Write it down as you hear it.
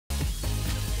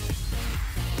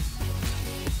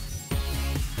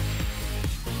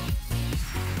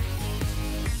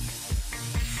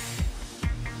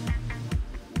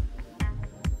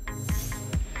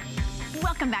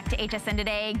Welcome back to HSN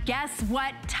Today. Guess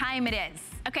what time it is?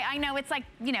 Okay, I know it's like,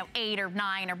 8 or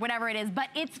 9 or whatever it is, but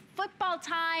it's football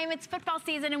time, it's football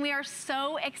season, and we are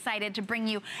so excited to bring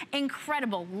you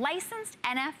incredible licensed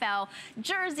NFL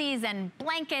jerseys and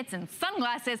blankets and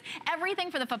sunglasses, everything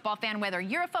for the football fan, whether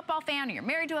you're a football fan or you're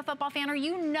married to a football fan or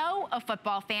you know a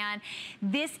football fan.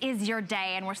 This is your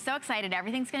day, and we're so excited.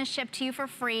 Everything's gonna ship to you for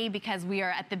free because we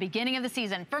are at the beginning of the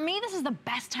season. For me, this is the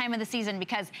best time of the season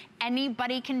because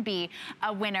anybody can be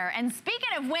a winner. And speaking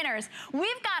of winners,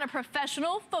 we've got a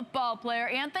professional football player,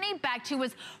 Anthony Becht, who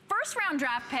was first-round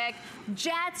draft pick.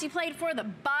 Jets, you played for the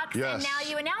Bucks, yes. And now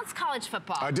you announce college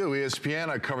football. I do, ESPN.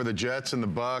 I cover the Jets and the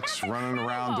Bucks, running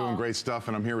around doing great stuff,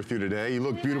 and I'm here with you today. You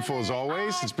look beautiful as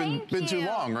always. It's been too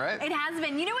long, right? It has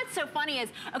been. You know what's so funny is,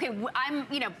 okay, I'm,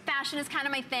 fashion is kind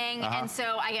of my thing, and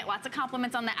so I get lots of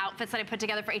compliments on the outfits that I put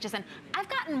together for HSN. I've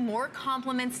gotten more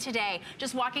compliments today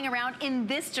just walking around in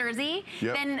this jersey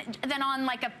than on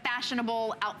like a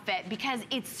fashionable outfit because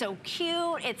it's so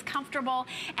cute, it's comfortable,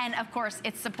 and of course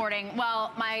it's supporting,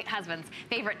 well, my husband's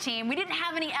favorite team. We didn't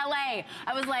have any LA.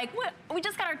 I was like, what? We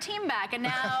just got our team back and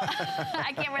now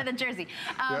I can't wear the jersey.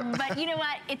 But you know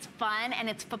what? It's fun and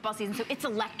it's football season, so it's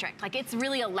electric. Like, it's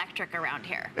really electric around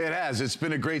here. It has. It's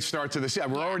been a great start to the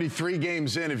season. We're already 3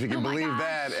 games in, if you can believe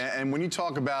that. And when you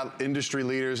talk about industry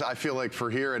leaders, I feel like for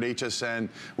here at HSN,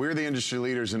 we're the industry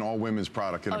leaders in all women's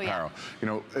product and apparel.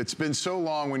 It's been so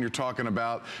long when you're talking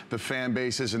about the fan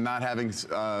bases and not having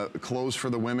clothes for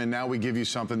the women. Now we give you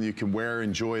something that you can wear,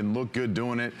 enjoy, and look good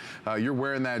doing it. You're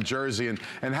wearing that jersey.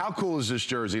 And how cool is this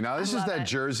jersey? Now, this is that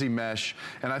jersey mesh.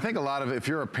 And I think a lot of, if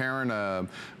you're a parent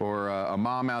or a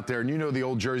mom out there and you know the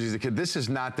old jerseys as a kid, this is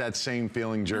not that same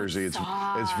feeling jersey.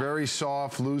 It's very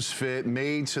soft, loose fit,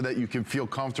 made so that you can feel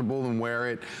comfortable and wear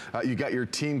it. You got your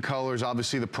team colors,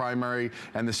 obviously the primary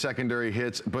and the secondary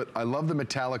hits. But I love the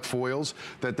metallic foils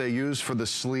that they use for the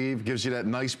sleeve. Gives you that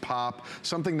nice pop.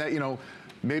 Something that,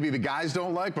 maybe the guys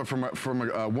don't like, but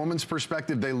from a woman's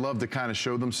perspective, they love to kind of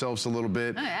show themselves a little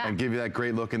bit and give you that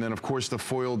great look. And then, of course, the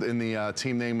foiled in the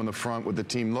team name on the front with the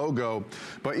team logo.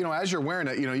 But, as you're wearing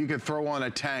it, you could throw on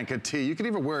a tank, a tee. You could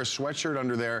even wear a sweatshirt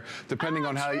under there, depending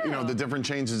on how, the different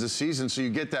changes of season. So you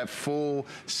get that full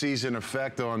season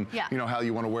effect on, how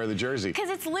you want to wear the jersey. Because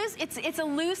it's loose. It's a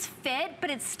loose fit, but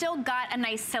it's still got a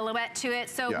nice silhouette to it.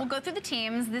 So we'll go through the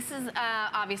teams. This is,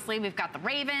 obviously, we've got the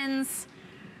Ravens.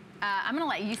 I'm going to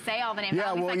let you say all the names.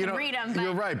 Yeah, well, I can read them, but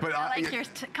you're right, but I like your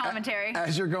commentary.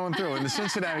 As you're going through, and the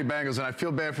Cincinnati Bengals, and I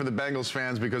feel bad for the Bengals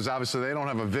fans because obviously they don't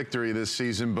have a victory this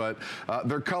season, but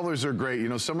their colors are great.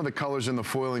 Some of the colors in the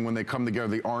foiling when they come together,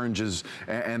 the oranges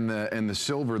and the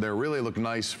silver, they really look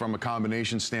nice from a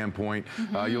combination standpoint.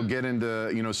 You'll get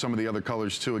into some of the other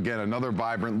colors too. Again, another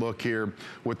vibrant look here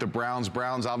with the Browns.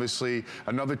 Browns, obviously,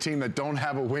 another team that don't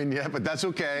have a win yet, but that's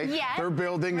okay. Yeah, they're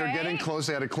building. They're getting close.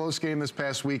 They had a close game this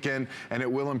past weekend. And it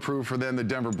will improve for them. The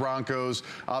Denver Broncos,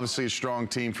 obviously a strong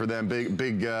team for them.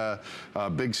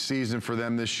 Big season for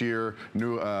them this year.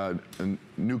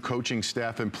 New coaching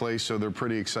staff in place, so they're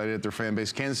pretty excited at their fan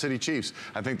base. Kansas City Chiefs,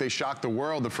 I think they shocked the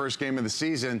world the first game of the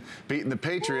season, beating the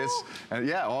Patriots. Woo!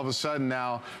 And all of a sudden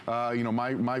now,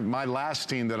 my last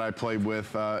team that I played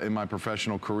with in my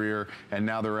professional career, and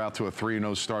now they're out to a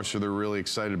 3-0 start, so they're really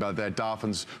excited about that.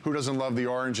 Dolphins, who doesn't love the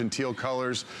orange and teal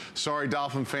colors? Sorry,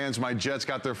 Dolphin fans, my Jets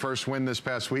got their first win this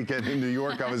past weekend in New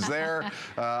York. I was there.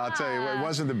 I'll tell you, it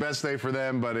wasn't the best day for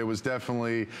them, but it was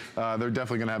definitely, they're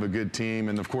definitely going to have a good team.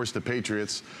 And of course, the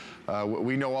Patriots.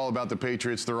 We know all about the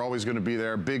Patriots. They're always going to be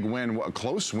there. Big win, a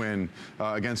close win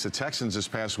against the Texans this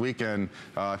past weekend.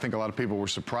 I think a lot of people were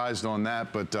surprised on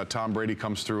that, but Tom Brady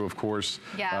comes through, of course,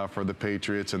 for the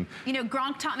Patriots. And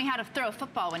Gronk taught me how to throw a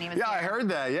football when he was here. I heard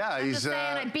that. Yeah, I'm just saying,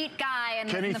 I beat Guy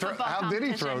in the football How did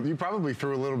he throw? You probably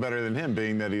threw a little better than him,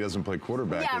 being that he doesn't play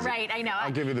quarterback. Yeah, right. I know.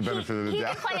 I'll give you the benefit of the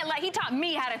doubt. He taught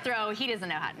me how to throw. He doesn't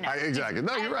know how to. No, exactly.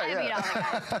 No, you're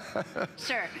right.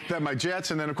 Sure. Then my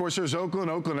Jets, and then of course there's Oakland.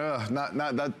 Not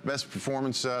that best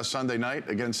performance Sunday night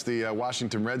against the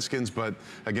Washington Redskins, but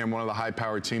again, one of the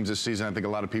high-powered teams this season. I think a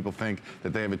lot of people think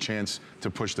that they have a chance to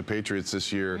push the Patriots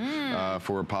this year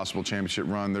for a possible championship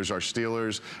run. There's our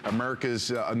Steelers,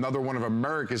 another one of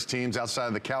America's teams outside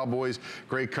of the Cowboys.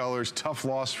 Great colors, tough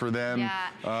loss for them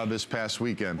this past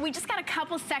weekend. We just got a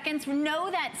couple seconds.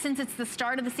 Know that since it's the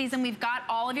start of the season, we've got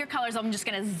all of your colors. I'm just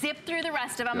going to zip through the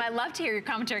rest of them. I love to hear your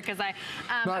commentary because I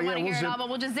want to hear it all, but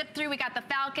we'll just zip through. We got the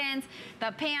Falcons,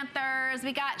 the Panthers,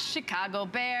 we got Chicago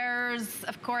Bears,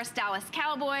 of course, Dallas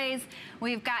Cowboys,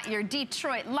 we've got your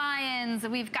Detroit Lions,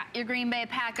 we've got your Green Bay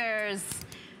Packers,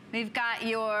 we've got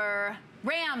your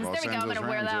Rams, Los there we go. I'm Angeles going to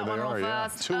wear Rams, that one real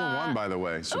fast. 2-1, by the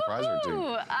way. Surprise our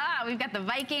team. We've got the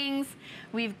Vikings.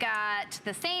 We've got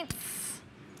the Saints.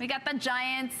 We got the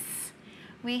Giants.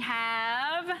 We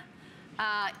have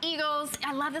Eagles.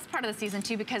 I love this part of the season,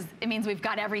 too, because it means we've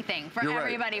got everything for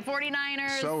everybody. Right.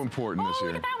 49ers. So important this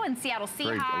year. Look at that one. Seattle Seahawks.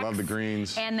 Great. I love the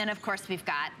greens. And then, of course, we've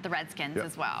got the Redskins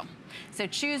as well. So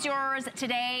choose yours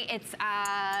today. It's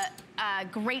a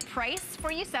great price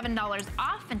for you, $7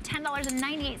 off and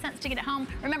 $10.98 to get it home.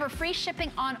 Remember, free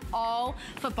shipping on all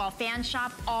football fan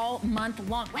shop all month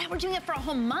long. Wow, we're doing it for a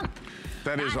whole month.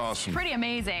 That is awesome. Pretty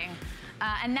amazing.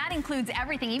 And that includes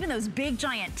everything, even those big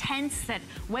giant tents that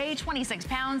weigh 26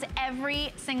 pounds.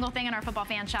 Every single thing in our football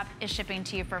fan shop is shipping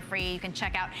to you for free. You can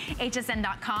check out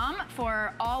hsn.com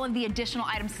for all of the additional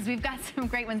items, because we've got some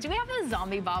great ones. Do we have those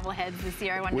zombie bobbleheads this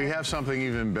year, I wonder? We have something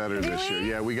even better this year.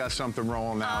 Yeah, we got something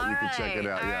rolling out. You can check it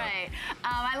out. All right.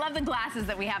 I love the glasses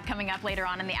that we have coming up later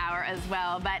on in the hour as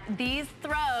well. But these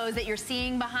throws that you're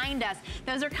seeing behind us,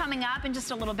 those are coming up in just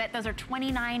a little bit. Those are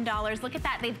 $29. Look at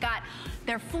that. They've got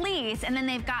their fleece, and then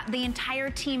they've got the entire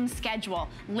team schedule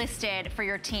listed for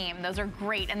your team. Those are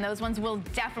great, and those ones will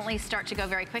definitely start to go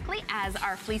very quickly, as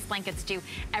our fleece blankets do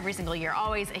every single year.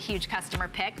 Always a huge customer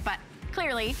pick, but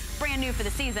clearly brand new for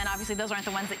the season. Obviously, those aren't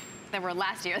the ones that were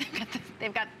last year.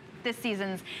 They've got this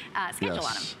season's schedule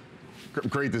on them.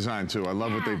 Great design, too. I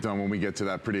love what they've done when we get to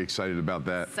that. Pretty excited about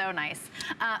that. So nice.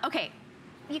 Okay.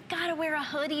 You gotta wear a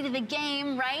hoodie to the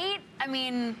game, right? I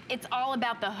mean, it's all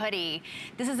about the hoodie.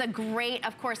 This is a great,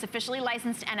 of course, officially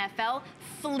licensed NFL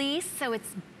fleece, so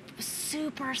it's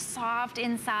super soft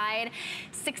inside.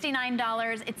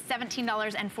 $69, it's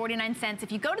 $17.49.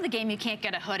 If you go to the game, you can't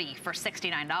get a hoodie for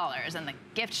 $69 in the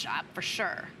gift shop, for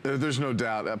sure. There's no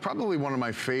doubt. Probably one of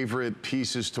my favorite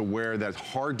pieces to wear that's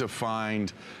hard to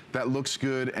find, that looks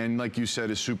good, and like you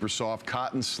said, is super soft.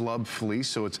 Cotton slub fleece,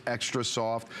 so it's extra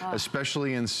soft,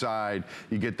 especially inside.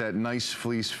 You get that nice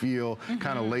fleece feel,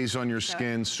 kind of lays on your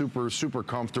skin, super, super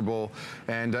comfortable.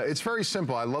 And it's very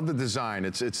simple. I love the design.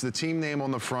 It's the team name on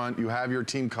the front. You have your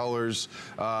team colors,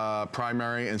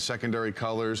 primary and secondary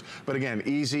colors. But again,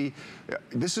 easy.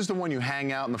 This is the one you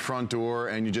hang out in the front door,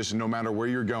 and you just, no matter where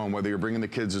you're going, whether you're bringing the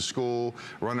kids to school,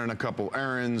 running a couple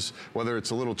errands, whether it's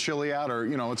a little chilly out, or,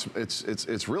 you know,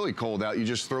 it's really cold out, you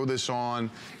just throw this on.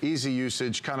 Easy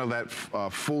usage, kind of that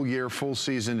full year, full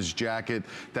seasons jacket.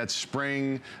 That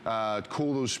spring,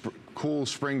 cool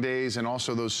spring days, and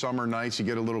also those summer nights, you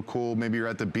get a little cool. Maybe you're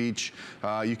at the beach,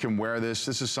 you can wear this.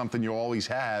 This is something you always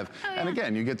have. And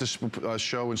again, you get to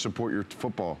show and support your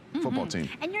football team.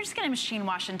 And you're just gonna machine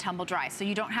wash and tumble dry, so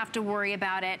you don't have to worry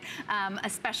about it,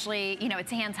 especially, you know,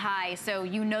 it's hands high, so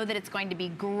you know that it's going to be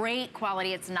great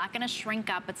quality. It's not gonna shrink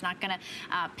up. It's not gonna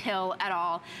pill at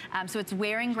all. So it's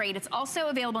wearing great. It's also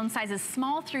available in sizes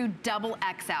small through double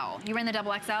XL. You wearing the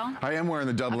double XL? I am wearing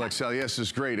the double XL. Yes,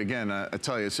 it's great. Again, I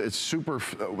tell you, it's super.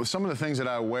 Some of the things that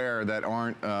I wear that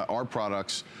aren't our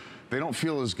products, they don't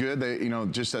feel as good. They, you know,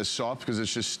 just as soft, because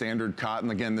it's just standard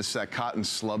cotton. Again, this is that cotton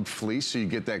slub fleece, so you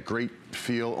get that great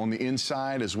feel on the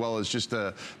inside, as well as just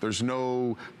there's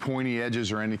no pointy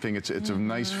edges or anything. It's a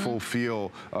nice full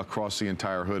feel across the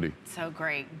entire hoodie. So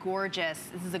great, gorgeous.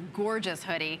 This is a gorgeous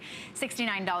hoodie.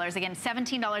 $69, again,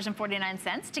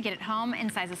 $17.49 to get it home in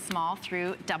sizes small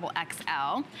through double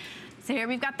XL. So here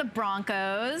we've got the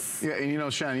Broncos. Yeah, and you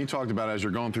know, Shannon, you talked about it as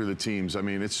you're going through the teams. I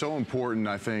mean, it's so important,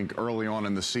 I think, early on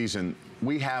in the season.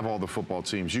 We have all the football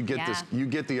teams. You get this. You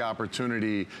get the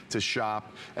opportunity to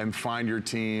shop and find your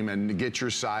team and get your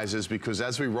sizes, because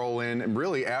as we roll in, and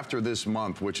really after this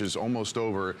month, which is almost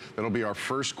over, that'll be our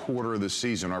first quarter of the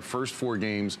season, our first 4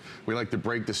 games. We like to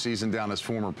break the season down as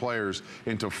former players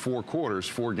into 4 quarters,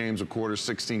 4 games a quarter,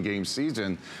 16-game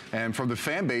season. And from the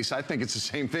fan base, I think it's the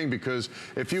same thing, because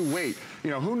if you wait,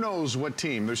 you know, who knows what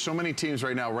team? There's so many teams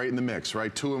right now right in the mix,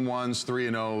 right? 2-1s,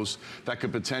 3-0s that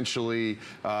could potentially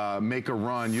make a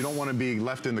run. You don't want to be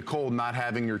left in the cold not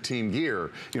having your team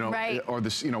gear, you know, or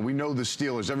this, you know, we know the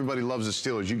Steelers, everybody loves the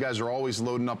Steelers. You guys are always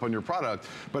loading up on your product.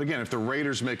 But again, if the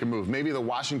Raiders make a move, maybe the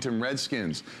Washington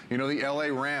Redskins, you know, the LA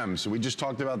Rams, we just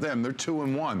talked about them, they're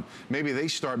 2-1. Maybe they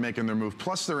start making their move.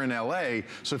 Plus they're in LA,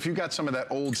 so if you've got some of that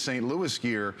old St. Louis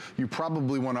gear, you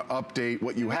probably want to update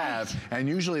what you have, and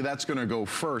usually that's going to go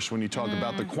first when you talk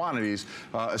about the quantities,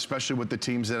 especially with the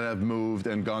teams that have moved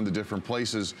and gone to different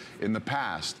places in the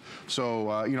past. So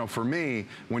So, you know, for me,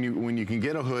 when you can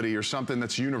get a hoodie or something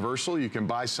that's universal, you can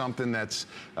buy something that's,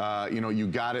 you know, you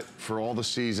got it for all the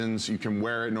seasons. You can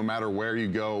wear it no matter where you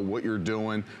go, what you're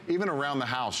doing, even around the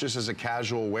house, just as a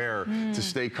casual wear to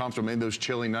stay comfortable. Maybe those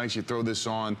chilly nights, you throw this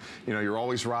on. You know, you're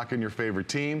always rocking your favorite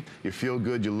team. You feel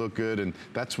good, you look good, and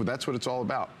that's what it's all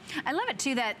about. I love it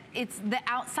too that it's the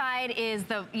outside is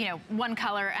the, you know, one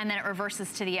color and then it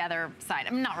reverses to the other side.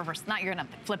 I mean, not reverse, not you're gonna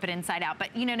flip it inside out,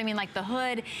 but you know what I mean? Like the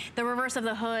hood, the reverse of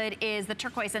the hood is the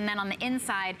turquoise, and then on the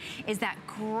inside is that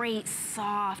great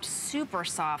soft, super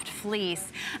soft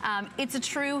fleece. It's a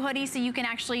true hoodie, so you can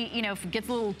actually, you know, if it gets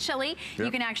a little chilly,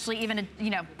 you can actually even,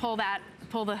 you know, pull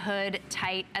the hood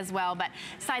tight as well, but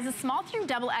sizes small through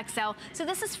XXL. So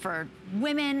this is for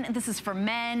women, this is for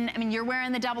men. I mean, you're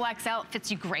wearing the XXL, it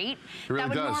fits you great. It really that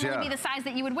would does, normally be the size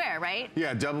that you would wear, right?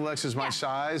 Yeah, XX is my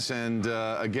size, and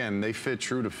again, they fit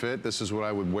true to fit. This is what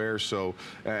I would wear. So,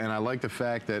 and I like the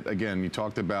fact that, again, you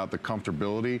talked about the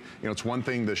comfortability. You know, it's one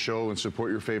thing to show and support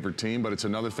your favorite team, but it's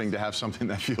another thing to have something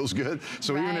that feels good.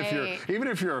 So even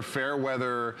if you're a fair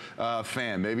weather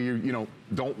fan, maybe you know,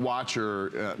 don't watch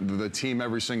the team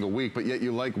every single week, but yet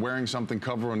you like wearing something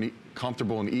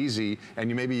comfortable and easy,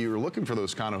 and maybe you're looking for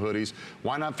those kind of hoodies,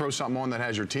 why not throw something on that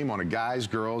has your team on it? Guys,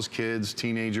 girls, kids,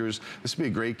 teenagers. This would be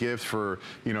a great gift for,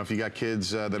 you know, if you got kids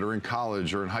that are in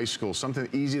college or in high school, something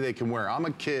easy they can wear. I'm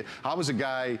a kid. I was a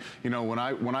guy, you know, when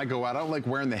I go out, I don't like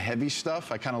wearing the heavy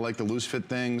stuff. I kind of like the loose fit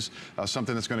things,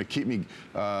 something that's going to keep me,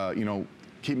 you know,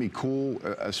 keep me cool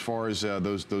as far as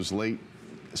those late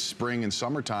spring and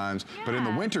summer times, but in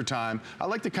the winter time, I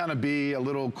like to kind of be a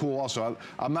little cool also.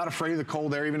 I'm not afraid of the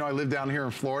cold air, even though I live down here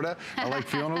in Florida. I like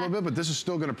feeling a little bit, but this is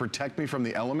still going to protect me from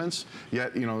the elements,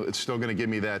 yet, you know, it's still going to give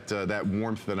me that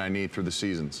warmth that I need through the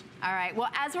seasons. All right, well,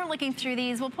 as we're looking through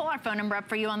these, we'll pull our phone number up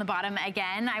for you on the bottom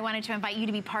again. I wanted to invite you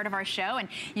to be part of our show, and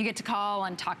you get to call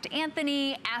and talk to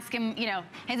Anthony, ask him, you know,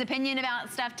 his opinion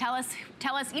about stuff. Tell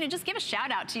us, you know, just give a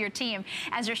shout out to your team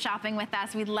as you're shopping with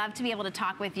us. We'd love to be able to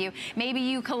talk with you. Maybe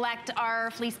you collect our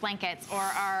fleece blankets or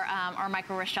our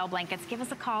micro Rochelle blankets. Give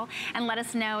us a call and let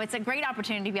us know. It's a great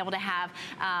opportunity to be able to have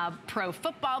a pro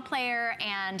football player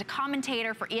and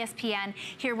commentator for ESPN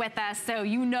here with us. So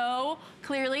you know,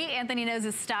 clearly, Anthony knows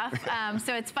his stuff.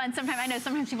 So it's fun. I know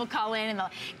sometimes people call in and they'll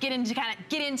get into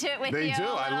it with you. They do.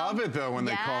 I love it though when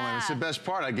they call in. It's the best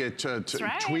part. I get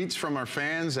tweets from our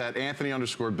fans at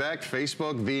Anthony_Beck,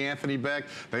 Facebook, the Anthony Beck.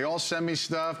 They all send me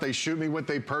stuff. They shoot me what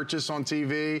they purchase on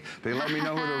TV. They let me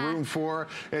know who they're rooting for.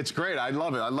 It's great. I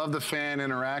love it. I love the fan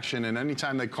interaction. And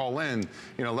anytime they call in,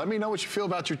 you know, let me know what you feel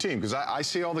about your team, because I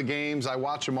see all the games. I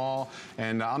watch them all.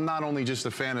 And I'm not only just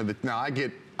a fan of the. Now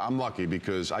I'm lucky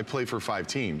because I play for 5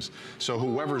 teams. So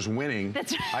whoever's winning,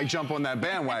 I jump on that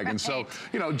bandwagon. So,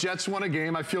 you know, Jets won a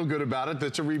game. I feel good about it.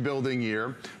 That's a rebuilding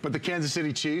year. But the Kansas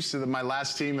City Chiefs, my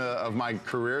last team of my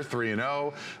career,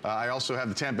 3-0. I also have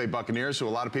the Tampa Bay Buccaneers, who a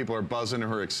lot of people are buzzing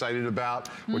and who are excited about,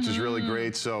 which is really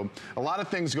great. So a lot of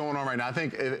things going on right now. I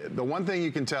think the one thing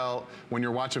you can tell when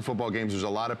you're watching football games, there's a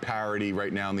lot of parity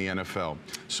right now in the NFL.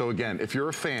 So again, if you're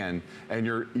a fan and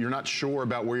you're not sure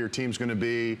about where your team's going to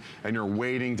be and you're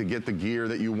waiting to get the gear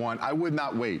that you want, I would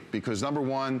not wait, because number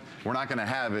one, we're not going to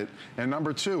have it, and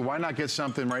number two, why not get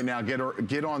something right now?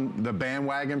 Get on the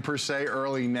bandwagon per se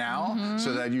early now,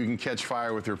 so that you can catch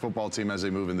fire with your football team as they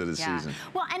move into the season.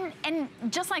 Well, and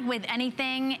just like with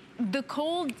anything, the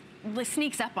cold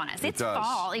sneaks up on us. It's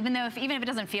fall, even if it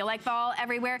doesn't feel like fall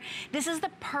everywhere. This is the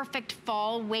perfect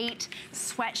fall weight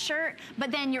sweatshirt,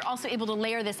 but then you're also able to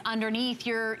layer this underneath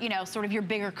your, you know, sort of your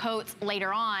bigger coats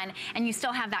later on, and you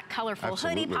still have that colorful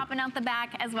hoodie popping out the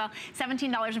back as well.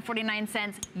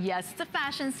 $17.49. Yes, it's a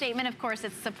fashion statement. Of course,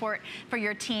 it's support for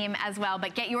your team as well,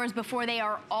 but get yours before they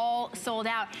are all sold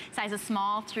out. Sizes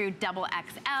small through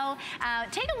XXL.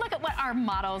 Take a look at what our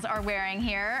models are wearing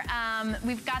here.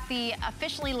 We've got the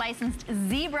officially licensed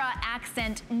zebra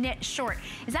accent knit short.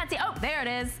 Is that oh, there it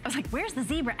is. I was like, where's the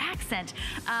zebra accent?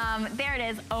 There it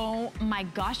is. Oh my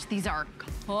gosh, these are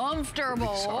comfortable.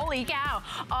 Holy cow.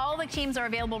 All the teams are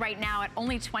available right now at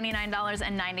only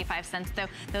 $29.95, though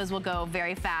those will go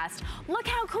very fast. Look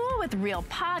how cool, with real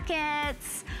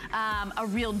pockets, a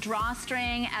real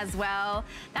drawstring as well.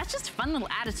 That's just a fun little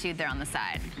attitude there on the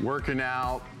side. Working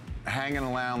out, hanging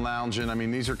around, lounging. I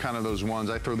mean, these are kind of those ones.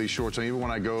 I throw these shorts on. Even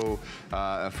when I go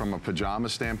from a pajama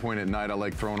standpoint at night, I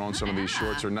like throwing on some of these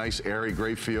shorts. They're nice, airy,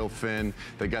 great feel, thin.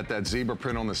 They got that zebra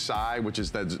print on the side, which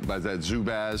is that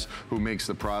Zubaz who makes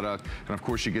the product. And of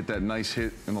course, you get that nice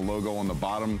hit in the logo on the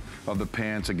bottom of the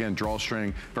pants. Again,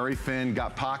 drawstring, very thin.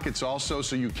 Got pockets also,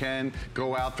 so you can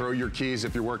go out, throw your keys.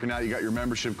 If you're working out, you got your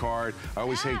membership card. I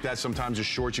always hate that sometimes the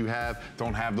shorts you have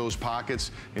don't have those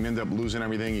pockets and end up losing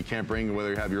everything. You can't bring,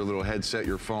 whether you have your little headset,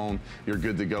 your phone, you're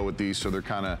good to go with these. So they're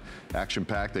kind of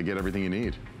action-packed. They get everything you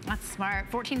need. That's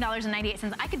smart.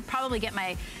 $14.98. I could probably get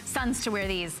my sons to wear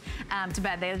these to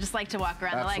bed. They just like to walk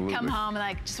around. They like come home and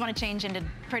like just want to change into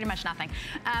pretty much nothing.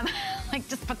 Like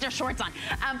just put their shorts on.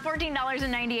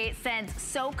 $14.98.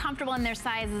 So comfortable in their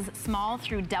sizes, small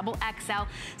through double XL.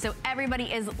 So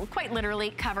everybody is quite literally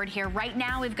covered here. Right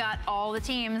now we've got all the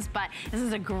teams, but this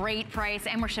is a great price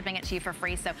and we're shipping it to you for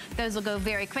free. So those will go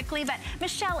very quickly. But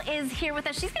Michelle is here with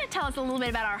us. She's going to tell us a little bit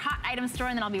about our hot item store,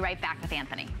 and then I'll be right back with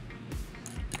Anthony.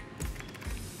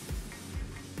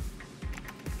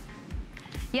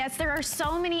 Yes, there are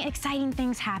so many exciting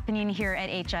things happening here at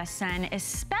HSN,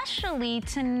 especially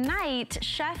tonight.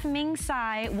 Chef Ming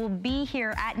Tsai will be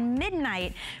here at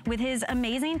midnight with his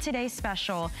amazing Today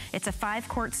Special. It's a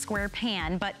 5-quart square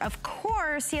pan, but of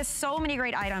course, he has so many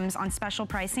great items on special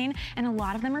pricing, and a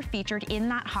lot of them are featured in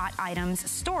that hot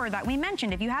items store that we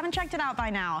mentioned. If you haven't checked it out by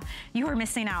now, you are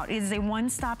missing out. It is a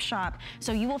one-stop shop,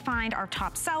 so you will find our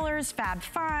top sellers, fab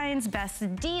finds,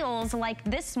 best deals like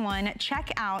this one.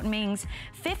 Check out Ming's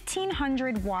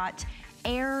 1,500 watt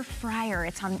air fryer.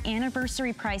 It's on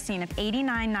anniversary pricing of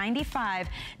 $89.95.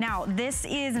 Now, this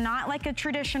is not like a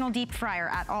traditional deep fryer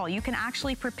at all. You can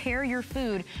actually prepare your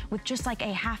food with just like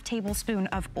a half tablespoon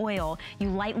of oil. You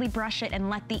lightly brush it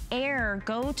and let the air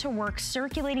go to work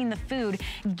circulating the food,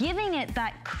 giving it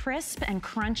that crisp and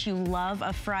crunch you love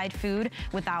of fried food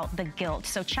without the guilt.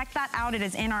 So check that out. It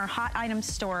is in our hot items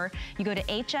store. You go to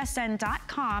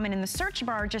hsn.com and in the search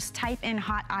bar, just type in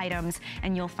hot items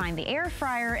and you'll find the air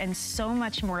fryer and so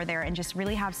much more there, and just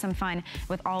really have some fun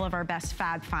with all of our best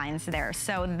fab finds there.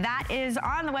 So that is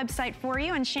on the website for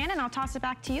you. And Shannon, I'll toss it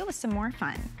back to you with some more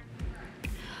fun.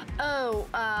 Oh,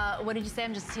 what did you say?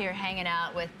 I'm just here hanging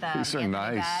out with These are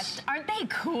nice. Aren't they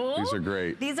cool? These are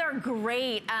great. These are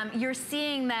great. You're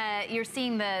seeing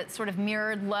the sort of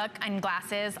mirrored look and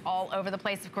glasses all over the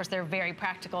place. Of course, they're very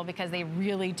practical because they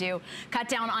really do cut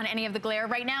down on any of the glare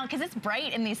right now because it's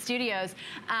bright in these studios.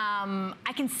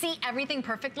 I can see everything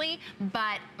perfectly,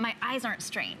 but my eyes aren't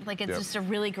strained. Like it's just a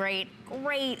really great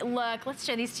look. Let's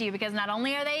show these to you because not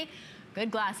only are they good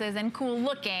glasses and cool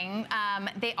looking,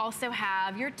 they also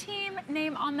have your team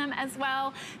name on them as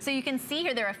well. So you can see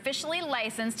here they're officially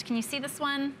licensed. Can you see this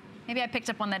one? Maybe I picked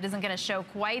up one that isn't gonna show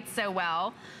quite so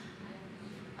well.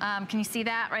 Can you see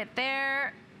that right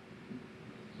there?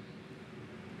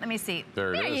 Let me see.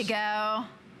 There you go.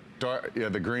 Dark, yeah,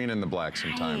 the green and the black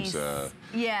sometimes. Nice.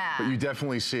 Yeah. But you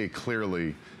definitely see it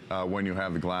clearly when you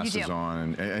have the glasses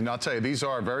on. And I'll tell you, these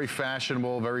are very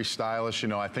fashionable, very stylish. You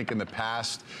know, I think in the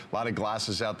past, a lot of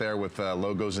glasses out there with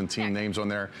logos and team names on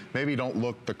there maybe don't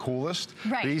look the coolest.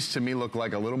 Right. These, to me, look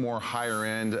like a little more higher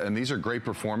end, and these are great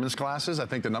performance glasses. I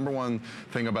think the number one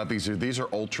thing about these are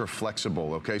ultra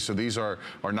flexible, okay? So these are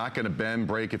not gonna bend,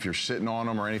 break if you're sitting on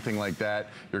them or anything like that.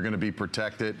 You're gonna be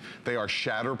protected. They are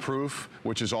shatterproof,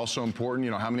 which is also important.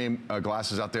 You know, how many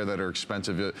glasses out there that are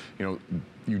expensive, you know,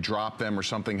 you drop them or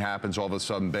something happens, all of a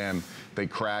sudden, bam, they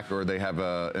crack or they have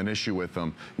an issue with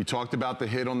them. You talked about the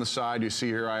hit on the side. You see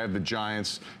here I have the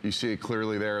Giants. You see it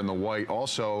clearly there in the white.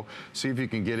 Also, see if you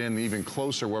can get in even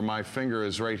closer where my finger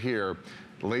is right here.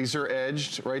 Laser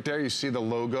edged right there. You see the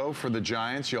logo for the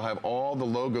Giants. You'll have all the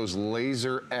logos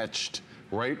laser etched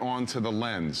right onto the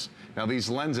lens. Now these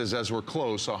lenses, as we're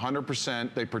close,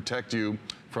 100%, they protect you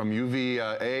from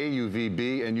UVA,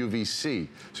 UVB, and UVC.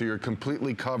 So you're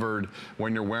completely covered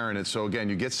when you're wearing it. So again,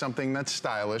 you get something that's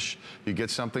stylish, you get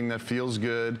something that feels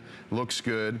good, looks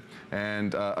good,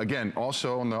 and again,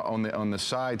 also on the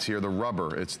sides here, the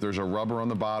rubber. There's a rubber on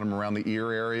the bottom around the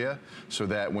ear area, so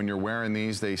that when you're wearing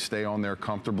these, they stay on there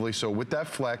comfortably. So with that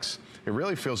flex, it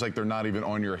really feels like they're not even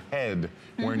on your head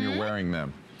when you're wearing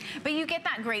them. But you get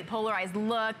that great polarized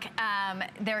look.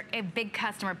 They're a big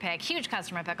customer pick, huge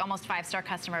customer pick, almost 5-star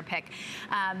customer pick.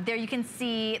 There you can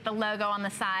see the logo on the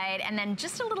side, and then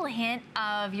just a little hint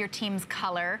of your team's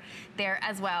color there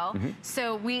as well.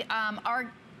 So we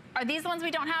are these the ones we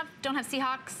don't have? Don't have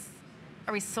Seahawks?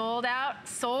 Are we sold out?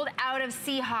 Sold out of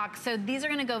Seahawks. So these are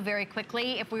gonna go very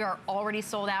quickly if we are already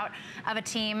sold out of a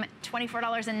team.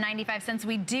 $24.95.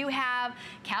 We do have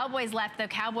Cowboys left though.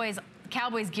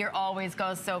 Cowboys gear always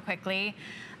goes so quickly.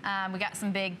 We got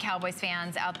some big Cowboys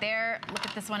fans out there. Look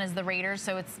at this one is the Raiders,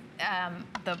 so it's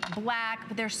the black,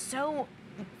 but they're so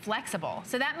flexible.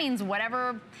 So that means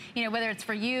whatever, you know, whether it's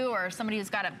for you or somebody who's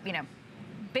got a, you know,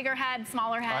 bigger head,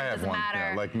 smaller head, doesn't matter.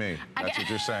 Yeah, like me. That's what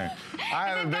you're saying. I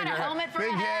have a bigger head.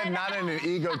 Big head, not in an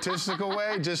egotistical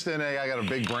way, just in a, I got a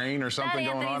big brain or something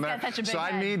going on there. So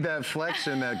I need that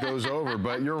flexion that goes over.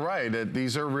 But you're right,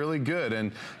 these are really good.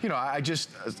 And, you know, I just,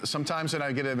 sometimes when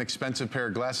I get an expensive pair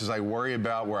of glasses, I worry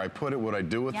about where I put it, what I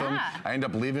do with them. I end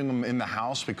up leaving them in the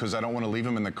house because I don't want to leave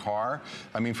them in the car.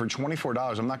 I mean, for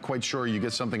 $24, I'm not quite sure you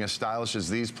get something as stylish as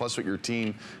these, plus with your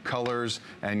team colors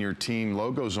and your team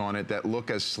logos on it that look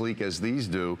as sleek as these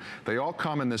do. They all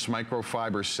come in this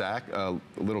microfiber sack,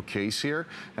 little case here,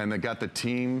 and they got the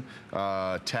team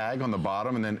tag on the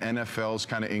bottom, and then NFL's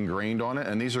kind of ingrained on it.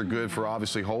 And these are good for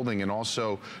obviously holding and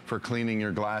also for cleaning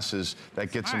your glasses.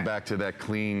 That gets them back to that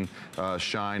clean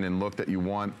shine and look that you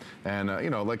want. And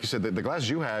you know, like you said, the glasses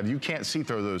you have, you can't see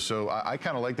through those. So I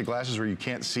kind of like the glasses where you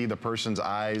can't see the person's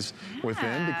eyes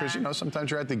within, because you know sometimes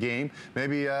you're at the game.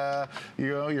 Maybe you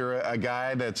know you're a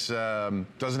guy that's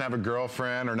doesn't have a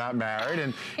girlfriend or not married,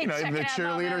 and you know the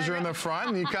cheerleaders are in the front,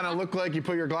 and you kind of look like you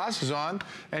put your glasses on,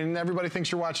 and everybody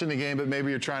thinks you're watching the game, but maybe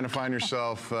you're trying to find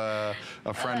yourself a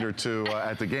friend or two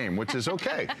at the game, which is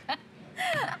okay.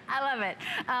 I love it.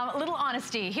 A little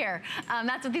honesty here.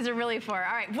 That's what these are really for.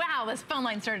 All right. Wow, this phone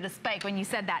line started to spike when you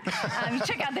said that. You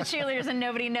check out the cheerleaders and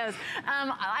nobody knows.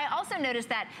 I also noticed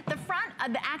that the front,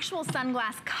 the actual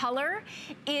sunglass color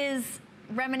is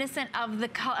reminiscent of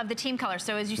the team color.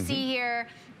 So as you see here,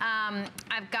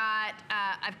 I've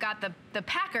got the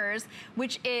Packers,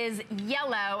 which is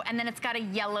yellow, and then it's got a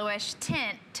yellowish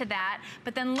tint to that.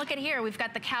 But then look at here, we've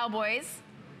got the Cowboys,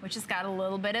 which has got a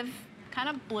little bit of kind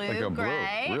of blue, like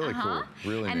gray. Blue. Really cool.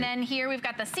 Really and neat. then here we've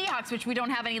got the Seahawks, which we don't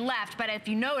have any left, but if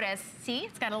you notice, see,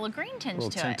 it's got a little green tinge to it. A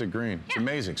little tint of green. It's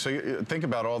amazing. So you think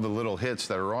about all the little hits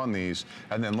that are on these,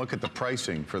 and then look at the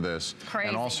pricing for this. Crazy.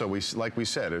 And also, like we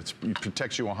said, it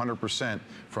protects you 100%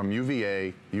 from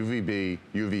UVA, UVB,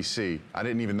 UVC. I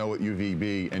didn't even know what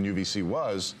UVB and UVC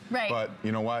was, but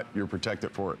you know what? You're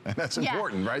protected for it, and that's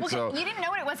important, right? Well, so you didn't know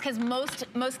what it was because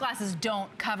most glasses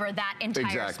don't cover that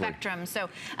entire spectrum. So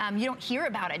you don't hear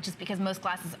about it just because most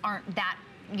glasses aren't that,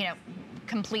 you know,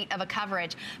 complete of a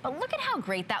coverage. But look at how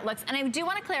great that looks. And I do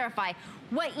want to clarify,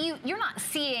 what you're not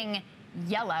seeing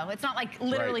yellow. It's not like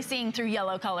literally seeing through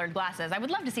yellow colored glasses. I would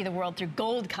love to see the world through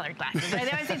gold colored glasses. Right?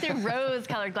 They always see through rose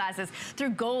colored glasses, through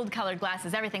gold colored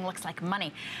glasses. Everything looks like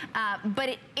money.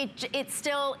 But it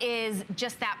still is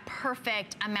just that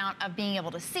perfect amount of being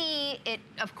able to see. It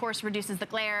of course reduces the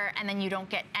glare, and then you don't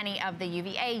get any of the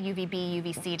UVA, UVB,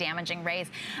 UVC damaging rays.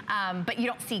 But you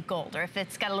don't see gold, or if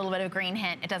it's got a little bit of a green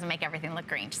hint, it doesn't make everything look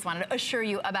green. Just wanted to assure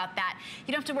you about that.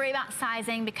 You don't have to worry about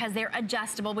sizing because they're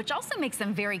adjustable, which also makes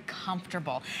them very comfortable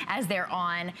as they're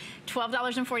on.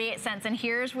 $12.48, and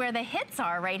here's where the hits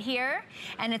are right here.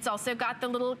 And it's also got the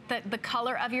little, the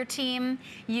color of your team.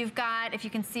 You've got, if you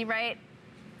can see right,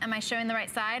 am I showing the right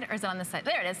side, or is it on this side?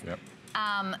 There it is. Yep.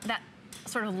 That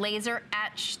sort of laser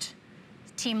etched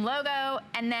team logo,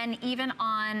 and then even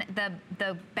on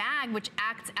the bag, which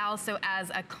acts also as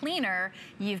a cleaner,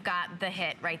 you've got the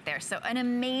hit right there. So an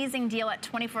amazing deal at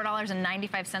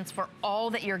 $24.95 for all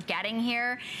that you're getting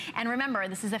here. And remember,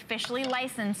 this is officially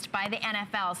licensed by the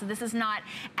NFL, so this is not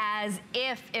as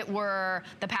if it were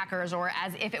the Packers or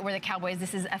as if it were the Cowboys.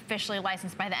 This is officially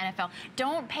licensed by the NFL.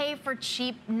 Don't pay for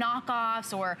cheap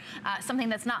knockoffs or something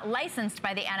that's not licensed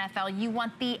by the NFL. You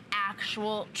want the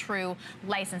actual true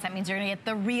license. That means you're gonna get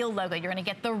the real logo. You're gonna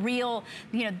get the real,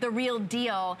 you know, the real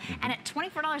deal. And at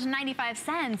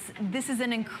 $24.95, this is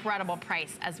an incredible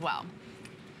price as well.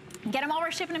 Get them while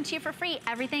we're shipping them to you for free.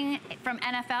 Everything from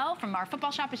NFL, from our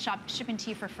football shop, is shipping to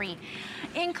you for free,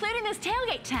 including this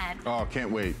tailgate tent. Oh,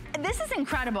 can't wait. This is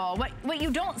incredible. What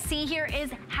you don't see here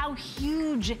is how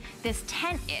huge this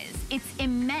tent is. It's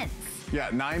immense. Yeah,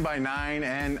 9 by 9,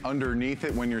 and underneath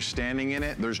it, when you're standing in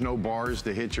it, there's no bars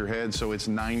to hit your head, so it's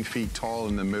 9 feet tall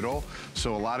in the middle.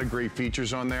 So a lot of great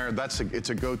features on there. It's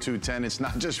a go-to tent. It's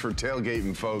not just for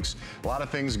tailgating, folks. A lot of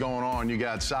things going on. You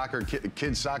got soccer,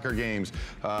 kids soccer games,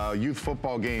 youth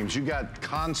football games. You got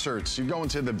concerts. You're going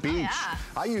to the beach. Oh, yeah.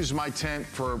 I use my tent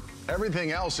for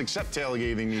everything else except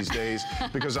tailgating these days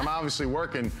because I'm obviously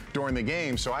working during the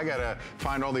game, so I gotta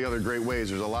find all the other great ways.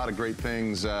 There's a lot of great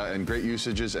things and great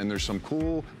usages, and there's some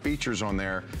cool features on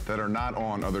there that are not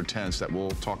on other tents that we'll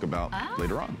talk about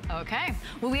later on. Okay.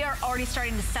 Well, we are already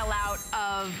starting to sell out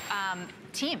of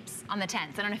teams on the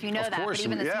tents. I don't know if you know that, but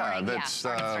even this morning, that's,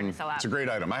 starting to sell out. It's a great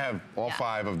item. I have all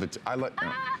 5 of the, I like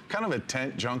kind of a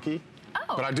tent junkie.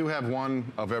 But I do have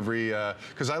one of every,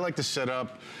 because I like to set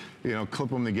up, you know, clip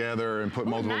them together and put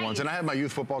multiple ones. And I have my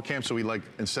youth football camp, so we like,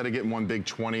 instead of getting one big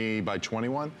 20 by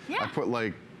 21, I put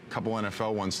like a couple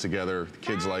NFL ones together. The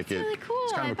kids like it. Really cool.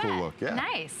 It's kind of a cool look. Yeah.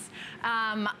 Nice.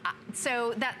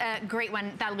 So that great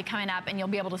one, that'll be coming up, and you'll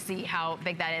be able to see how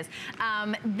big that is.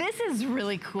 This is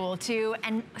really cool too,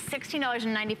 and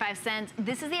 $16.95.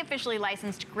 This is the officially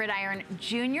licensed Gridiron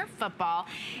Junior Football.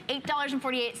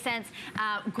 $8.48.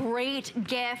 Great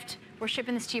gift. We're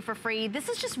shipping this to you for free. This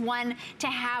is just one to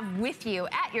have with you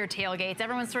at your tailgates.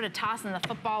 Everyone's sort of tossing the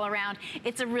football around.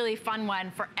 It's a really fun one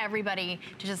for everybody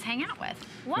to just hang out with.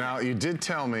 What? Now, you did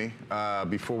tell me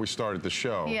before we started the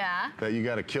show that you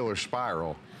got a killer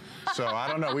spiral. So I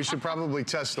don't know. We should probably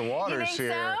test the waters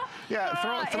here. So? Yeah,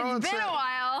 throw it's been a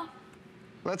while.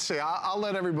 Let's see. I'll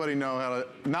let everybody know how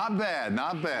to. Not bad,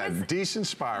 not bad. Decent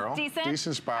spiral.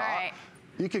 Decent spiral. All right.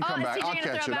 You can come back. I'll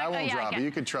catch it. I won't drop it.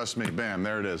 You can trust me. Bam,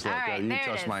 there it is. Look, you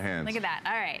trust my hands. Look at that.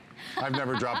 All right. I've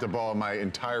never dropped a ball in my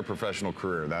entire professional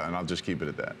career, and I'll just keep it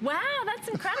at that. Wow, that's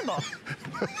incredible.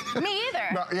 Me either.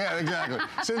 No, yeah, exactly.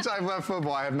 Since I've left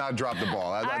football, I have not dropped the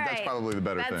ball. That's probably the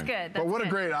better thing. That's good. But what a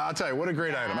great, I'll tell you, what a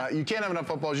great item. You can't have enough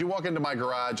footballs. You walk into my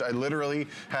garage, I literally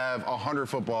have 100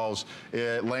 footballs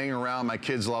laying around. My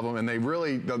kids love them, and they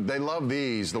love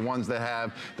these, the ones that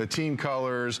have the team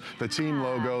colors, the team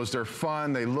logos. They're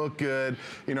fun. They look good.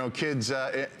 You know, kids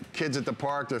at the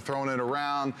park, they're throwing it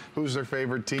around. Who's their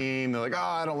favorite team? They're like, oh,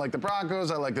 I don't like the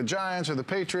Broncos. I like the Giants or the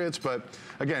Patriots. But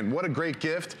again, what a great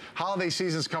gift. Holiday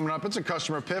season's coming up. It's a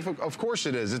customer pick. Of course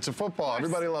it is. It's a football.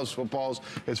 Everybody loves footballs.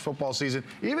 It's football season.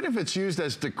 Even if it's used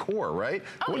as decor, right?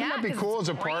 Oh, Wouldn't that be cool as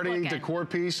a party decor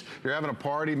piece? You're having a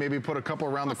party, maybe put a couple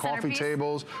around the coffee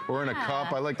tables or in a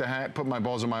cup. I like to put my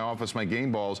balls in my office, my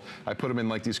game balls. I put them in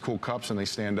like these cool cups and they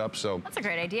stand up. So that's a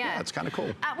great idea. Yeah, it's kind of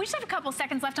cool. We just have a couple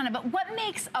seconds left on it, but what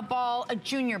makes a ball a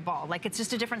junior ball? Like it's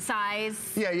just a different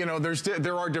size? Yeah, you know,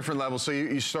 there are different levels. So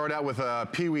you start out with a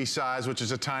peewee size, which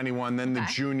is a tiny one, then the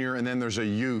junior, and then there's a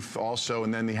youth also,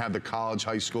 and then they have the college,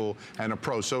 high school, and a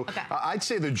pro. So I'd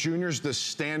say the junior's the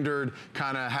standard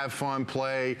kind of have fun,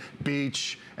 play,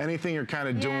 beach, anything you're kind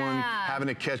of doing, having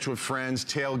a catch with friends,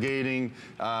 tailgating,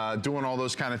 doing all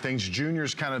those kind of things.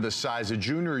 Junior's kind of the size. The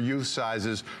junior youth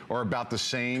sizes are about the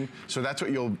same. So that's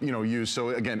what you'll use. So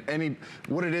again,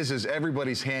 what it is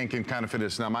everybody's hand can kind of fit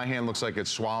this. Now my hand looks like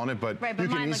it's swallowing it, but you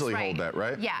can easily hold that,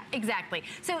 right? Yeah, exactly.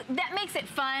 So that makes it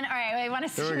fun. All right, I want to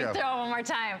see you throw one more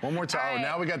time. One more time. Oh,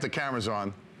 now we got the cameras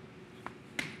on.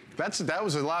 That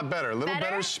was a lot better. A little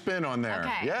better spin on there.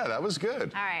 Okay. Yeah, that was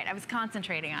good. All right, I was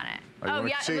concentrating on it. Oh,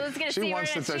 yeah, she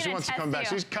wants to come back.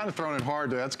 She's kind of throwing it hard.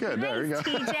 That's good. Nice, there you go.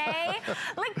 TJ.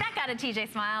 Look, that got a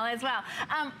TJ smile as well.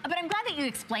 But I'm glad that you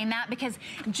explained that because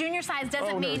junior size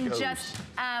doesn't mean just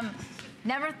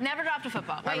never dropped a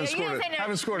football.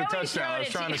 Haven't scored a touchdown. I was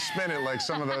trying to spin it like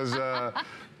some of those.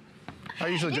 I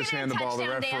usually just hand the ball to the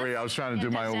referee. I was trying to do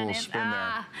my own little spin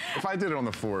there. If I did it on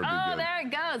the floor, it'd be good. Oh, there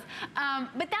it goes.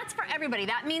 But that's for everybody.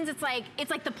 That means it's like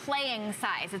the playing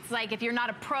size. It's like if you're not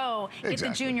a pro, it's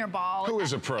a junior ball. Who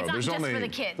is a pro? It's not just for the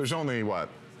kids. There's only what?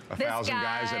 1,000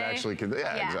 guys that actually can.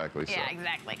 Yeah, exactly. Yeah,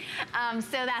 exactly.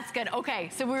 So that's good.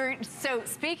 Okay, so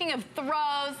speaking of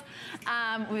throws,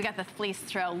 we've got the fleece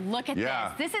throw. Look at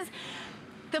this.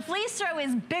 The fleece throw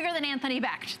is bigger than Anthony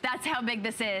Becht. That's how big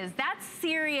this is. That's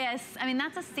serious. I mean,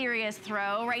 that's a serious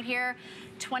throw right here.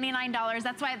 $29.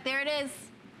 That's why there it is.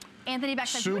 Anthony Becht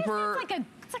says,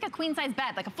 it's like a queen size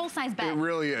bed, like a full size bed. It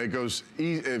really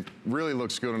it really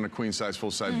looks good on a queen size,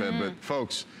 full size bed. But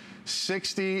folks,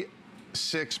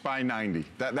 66 by 90.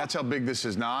 That's how big this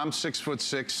is. Now I'm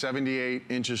 6'6", 78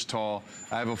 inches tall.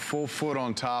 I have a full foot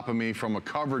on top of me from a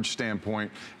coverage standpoint.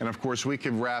 And of course we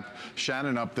could wrap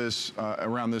Shannon up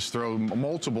around this throw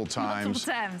multiple times.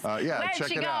 Yeah,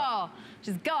 check it out.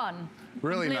 She's gone.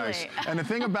 Really completely. Nice. And the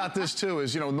thing about this too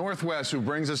is, Northwest, who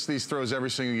brings us these throws every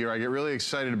single year, I get really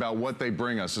excited about what they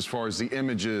bring us as far as the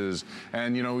images.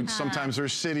 And, sometimes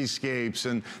there's cityscapes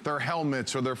and their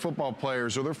helmets or their football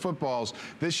players or their footballs.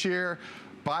 This year,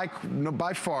 by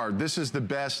far, this is the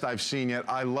best I've seen yet.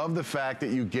 I love the fact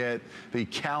that you get the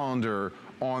calendar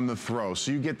on the throw.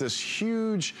 So you get this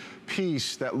huge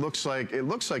piece that looks like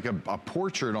a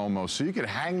portrait almost. So you could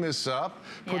hang this up,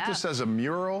 put this as a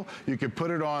mural. You could put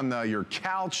it on your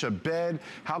couch, a bed.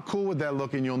 How cool would that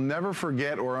look? And you'll never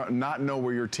forget or not know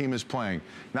where your team is playing.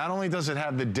 Not only does it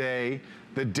have the day,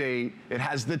 the date, it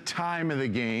has the time of the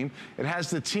game, it has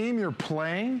the team you're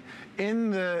playing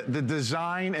in the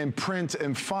design and print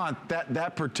and font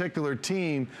that particular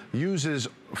team uses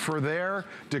for their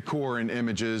decor and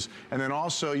images. And then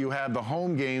also you have the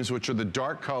home games, which are the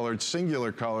dark colored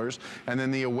singular colors, and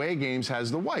then the away games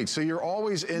has the white. So you're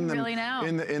always in the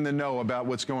in the know about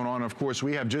what's going on. Of course,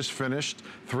 we have just finished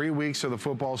 3 weeks of the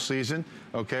football season.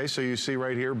 Okay, so you see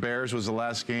right here, Bears was the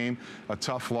last game, a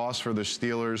tough loss for the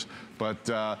Steelers. But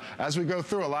as we go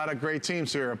through, a lot of great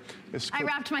teams here. I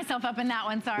wrapped myself up in that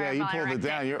one, sorry. Yeah, you pulled it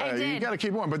down. You got to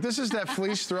keep going. But this is that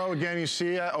fleece throw. Again, you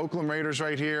see Oakland Raiders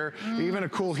right here. Even a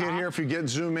cool hit here. If you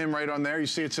zoom in right on there, you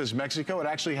see it says Mexico. It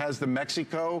actually has the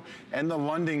Mexico and the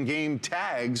London game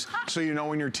tags, so you know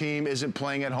when your team isn't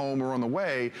playing at home or on the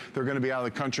way, they're going to be out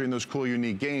of the country in those cool,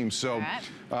 unique games. So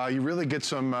you really get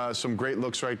some great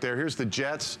looks right there. Here's the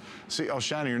Jets. See, oh,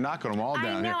 Shannon, you're knocking them all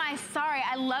down here. I'm sorry.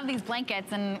 I love these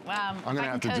blankets, and I'm going to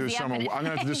have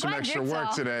to do some extra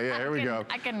work today. Yeah, here we go.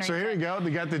 So here you go.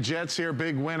 They got the Jets here.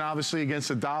 Big win, obviously, against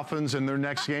the Dolphins, and their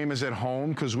next game is at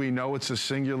home because we know it's a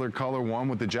singular color one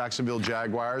with the Jacksonville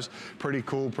Jaguars. Pretty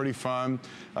cool, pretty fun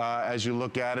as you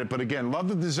look at it. But again, love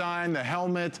the design, the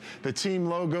helmet, the team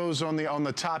logos on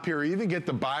the top here. You even get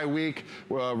the bye week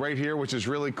right here, which is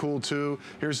really cool too.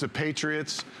 Here's the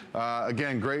Patriots.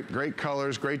 Again, great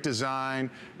colors, great design.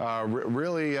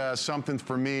 Really something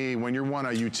for me when you want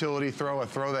a utility throw, a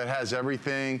throw that has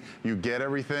everything, you get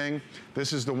everything.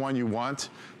 This is the one you want.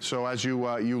 So as you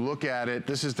look at it,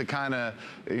 this is the kind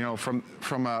of,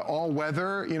 from all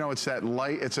weather, it's that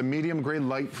light, it's a medium grade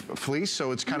light fleece,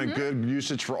 so it's kind of good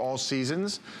usage for all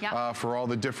seasons, for all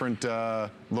the different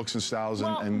looks and styles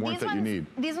and warmth that you need.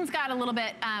 These ones got a little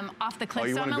bit off the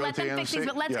cliff, so I'm gonna let them fix these,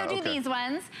 but let's go do these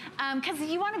ones, because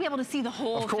you want to be able to see the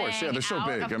whole thing. Of course, yeah, they're so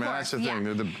big. I mean, that's the thing.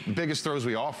 They're the biggest throws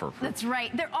we offer. That's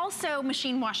right. They're also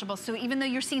machine washable, so even though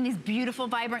you're seeing these beautiful,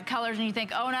 vibrant colors and you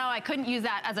think, oh no, I couldn't use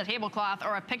that as a tablecloth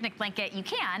or a picnic blanket, you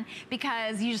can,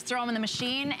 because you just throw them in the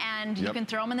machine and you can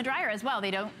throw them in the dryer as well.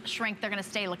 They don't shrink. They're going to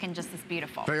stay looking just as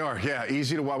beautiful. They are, yeah,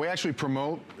 easy to wash. We actually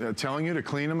promote telling you to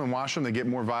clean them and wash them. They get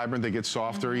more vibrant. They get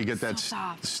softer. You get that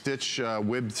stitch,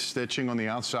 webbed stitching on the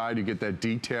outside. You get that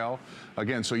detail.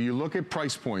 Again, so you look at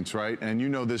price points, right? And you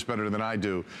know this better than I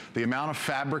do. The amount of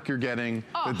fabric you're getting,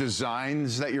 the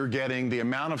designs that you're getting, the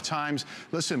amount of times.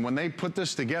 Listen, when they put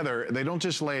this together, they don't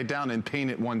just lay it down and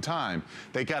paint it one time.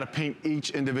 They got to paint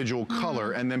each individual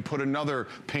color and then put another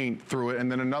paint through it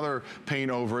and then another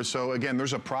paint over it. So again,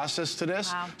 there's a process to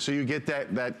this. So you get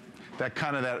that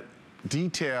kind of that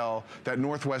detail that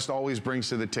Northwest always brings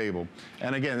to the table.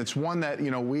 And again, it's one that,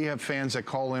 we have fans that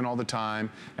call in all the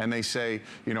time and they say,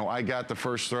 I got the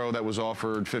first throw that was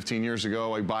offered 15 years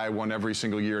ago. I buy one every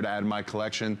single year to add to my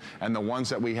collection. And the ones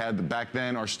that we had back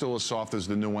then are still as soft as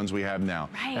the new ones we have now.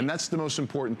 And that's the most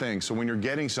important thing. So when you're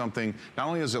getting something, not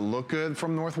only does it look good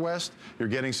from Northwest, you're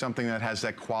getting something that has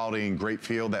that quality and great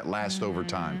feel that lasts over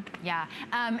time. Yeah,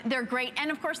 they're great.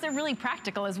 And of course, they're really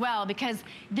practical as well because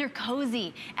they're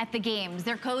cozy at the games.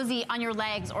 They're cozy on your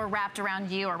legs or wrapped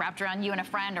around you and a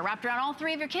friend or wrapped around all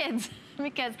three of your kids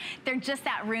because they're just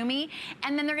that roomy.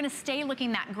 And then they're going to stay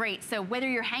looking that great. So whether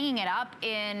you're hanging it up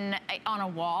on a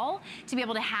wall to be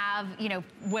able to have,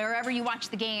 wherever you watch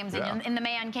the games, in the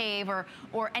man cave or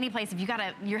any place, if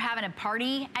you're having a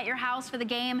party at your house for the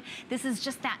game, this is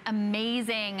just that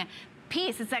amazing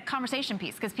piece. It's that conversation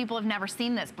piece because people have never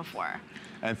seen this before.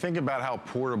 And think about how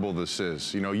portable this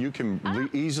is. You can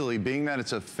easily, being that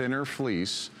it's a thinner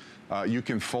fleece, you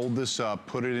can fold this up,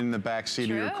 put it in the back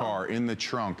seat of your car, in the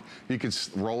trunk. You can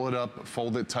roll it up,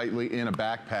 fold it tightly in a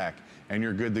backpack, and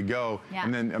you're good to go.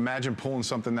 And then imagine pulling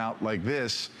something out like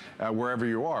this wherever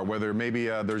you are, whether maybe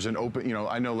there's an open,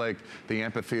 I know like the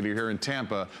amphitheater here in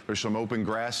Tampa, there's some open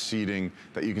grass seating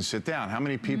that you can sit down. How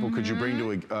many people could you bring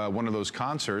to one of those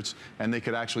concerts and they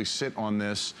could actually sit on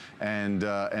this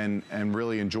and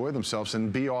really enjoy themselves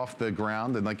and be off the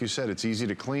ground? And like you said, it's easy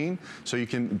to clean, so you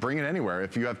can bring it anywhere.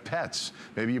 If you have pets,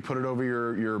 maybe you put it over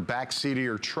your back seat of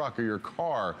your truck or your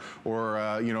car, or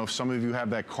if some of you have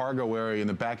that cargo area in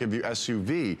the back of your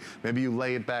SUV, maybe you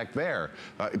lay it back there,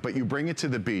 but you bring it to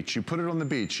the beach, you put it on the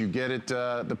beach, you get it,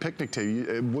 the picnic table.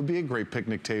 It would be a great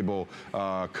picnic table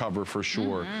cover for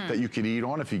sure that you could eat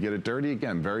on if you get it dirty.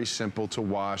 Again, very simple to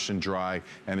wash and dry,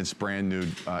 and it's brand new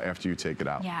after you take it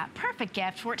out. Yeah, perfect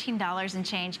gift, $14 and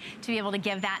change to be able to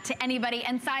give that to anybody,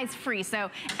 and size free.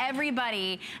 So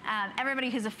everybody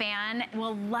who's a fan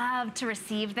will love to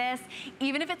receive this,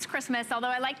 even if it's Christmas, although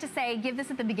I like to say give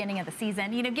this at the beginning of the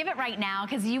season. Give it right now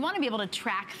because you want to be able able to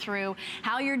track through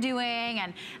how you're doing,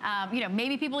 and you know,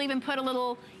 maybe people even put a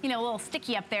little, you know, a little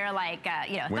sticky up there like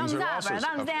you know, thumbs up or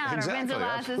thumbs down, or wins or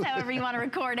losses, however you want to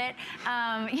record it.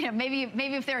 You know, maybe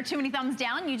if there are too many thumbs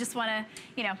down, you just want to,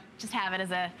 you know, just have it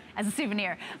as a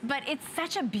souvenir. But it's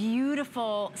such a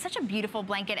beautiful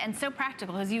blanket, and so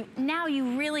practical, because now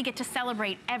you really get to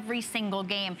celebrate every single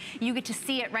game. You get to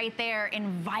see it right there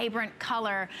in vibrant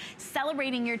color,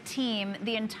 celebrating your team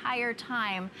the entire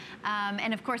time.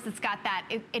 And of course, it's got that.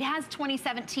 It has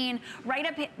 2017 right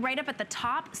up at the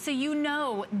top, so you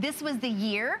know this was the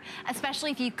year,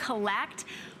 especially if you collect.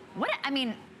 I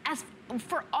mean, as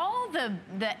for all the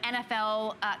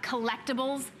NFL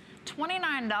collectibles,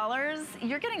 $29,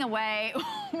 you're getting away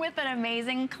with an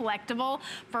amazing collectible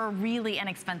for a really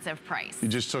inexpensive price. You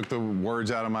just took the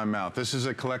words out of my mouth. This is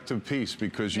a collective piece,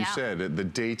 because you said it, the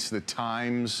dates, the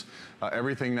times,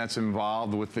 everything that's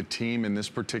involved with the team in this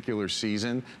particular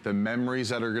season, the memories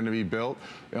that are going to be built.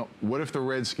 You know, what if the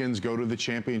Redskins go to the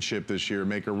championship this year,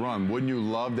 make a run? Wouldn't you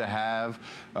love to have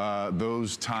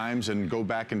those times and go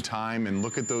back in time and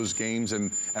look at those games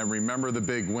and remember the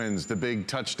big wins, the big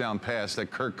touchdown pass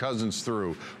that Kirk Cousins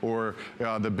threw, or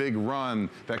the big run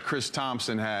that Chris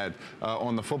Thompson had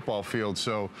on the football field?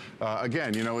 So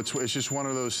again, you know, it's just one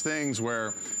of those things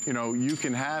where, you know, you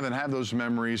can have those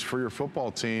memories for your football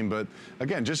team, but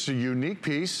again, just a unique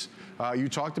piece. You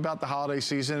talked about the holiday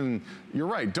season, and you're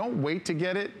right. Don't wait to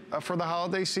get it for the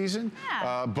holiday season,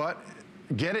 but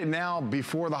get it now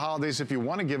before the holidays if you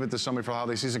want to give it to somebody for the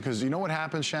holiday season, because you know what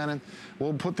happens, Shannon?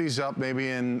 We'll put these up maybe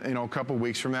in, you know, a couple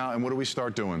weeks from now, and what do we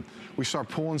start doing? We start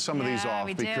pulling some of these off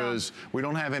because we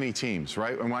don't have any teams,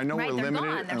 right? And I know we're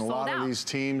limited, and a lot of these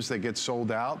teams that get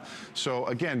sold out. So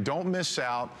again, don't miss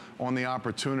out on the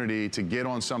opportunity to get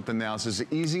on something now. This is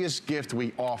the easiest gift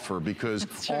we offer, because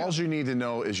all you need to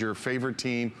know is your favorite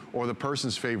team or the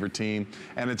person's favorite team,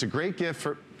 and it's a great gift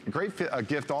for. A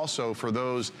gift also for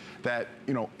those that,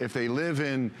 you know, if they live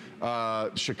in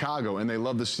Chicago and they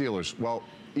love the Steelers, well,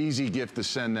 easy gift to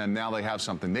send them. Now they have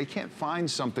something. They can't find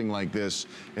something like this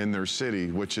in their city,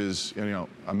 which is, you know,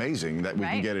 amazing that we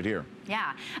can get it here.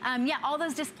 Yeah, yeah, all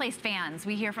those displaced fans,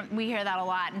 we hear that a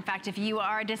lot. In fact, if you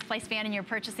are a displaced fan and you're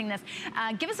purchasing this,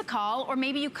 give us a call, or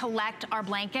maybe you collect our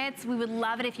blankets. We would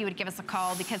love it if you would give us a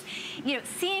call, because, you know,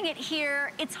 seeing it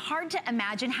here, it's hard to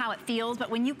imagine how it feels, but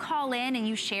when you call in and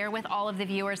you share with all of the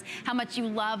viewers how much you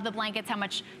love the blankets, how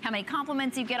many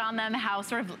compliments you get on them, how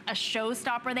sort of a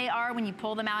showstopper they are when you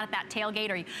pull them out at that tailgate,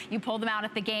 or you pull them out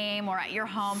at the game or at your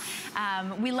home,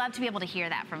 we love to be able to hear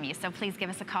that from you. So please give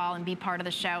us a call and be part of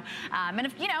the show. And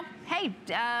if, you know, hey,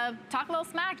 talk a little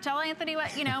smack. Tell Anthony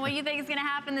what you think is going to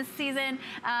happen this season.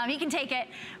 He can take it.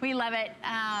 We love it.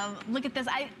 Look at this.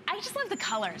 I just love the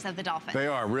colors of the Dolphins. They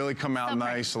are really come out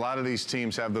nice. A lot of these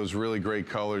teams have those really great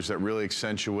colors that really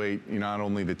accentuate, you know, not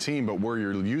only the team, but where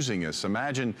you're using this.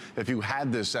 Imagine if you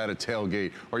had this at a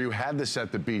tailgate, or you had this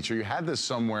at the beach, or you had this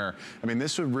somewhere. I mean,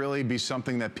 this would really be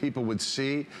something that people would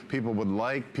see, people would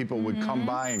like, people would come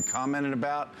by and comment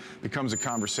about. Becomes a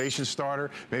conversation starter.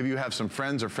 Maybe you have some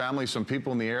friends or family, some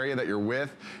people in the area that you're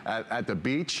with at the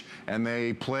beach, and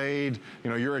they played, you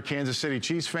know, you're a Kansas City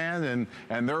Chiefs fan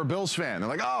and they're a Bills fan. They're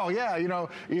like, oh yeah, you know,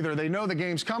 either they know the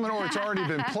game's coming or it's already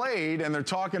been played, and they're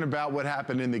talking about what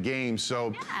happened in the game.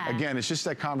 So again, it's just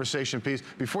that conversation piece.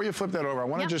 Before you flip that over, I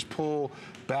want to just pull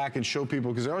back and show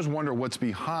people, because I always wonder what's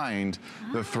behind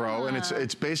the throw, and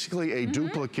it's basically a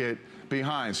duplicate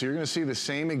behind. So you're going to see the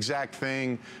same exact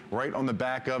thing right on the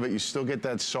back of it. You still get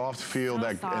that soft feel,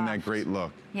 and that great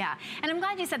look. Yeah, and I'm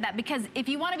glad you said that, because if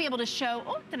you want to be able to show,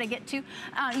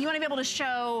 you want to be able to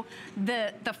show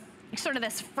the sort of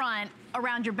this front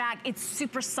around your back, it's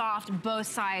super soft. Both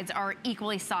sides are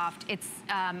equally soft. It's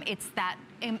that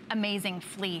amazing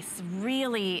fleece,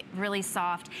 really, really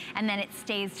soft, and then it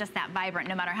stays just that vibrant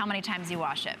no matter how many times you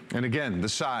wash it. And again, the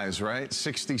size, right?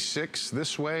 66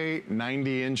 this way,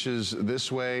 90 inches this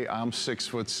way. I'm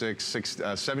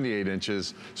 6'6", 78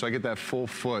 inches, so I get that full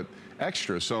foot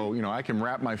extra. So, you know, I can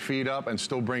wrap my feet up and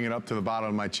still bring it up to the bottom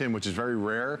of my chin, which is very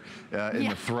rare in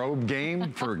the throw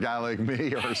game for a guy like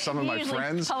me or some of my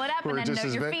friends. Pull it up and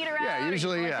then your feet are out. Yeah,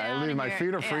 usually, my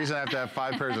feet are freezing. I have to have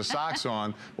 5 pairs of socks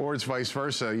on, or it's vice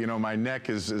versa. You know, my neck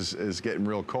is getting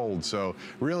real cold. So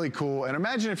really cool. And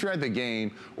imagine if you're at the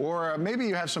game, or maybe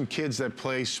you have some kids that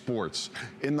play sports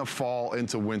in the fall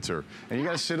into winter, and you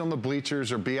got to sit on the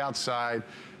bleachers or be outside.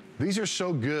 These are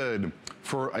so good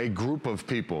for a group of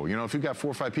people. You know, if you've got 4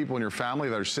 or 5 people in your family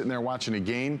that are sitting there watching a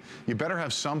game, you better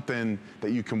have something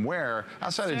that you can wear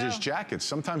outside of just jackets.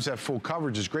 Sometimes that full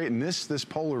coverage is great, and this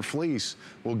polar fleece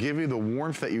will give you the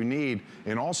warmth that you need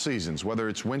in all seasons, whether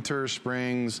it's winter,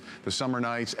 springs, the summer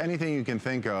nights, anything you can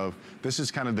think of. This is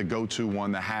kind of the go-to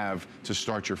one to have to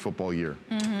start your football year.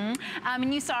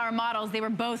 And you saw our models, they were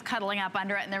both cuddling up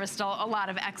under it, and there was still a lot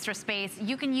of extra space.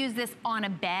 You can use this on a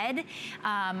bed,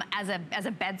 as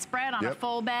a bedspread, on a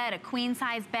full bed, a queen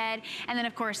size bed, and then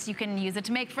of course you can use it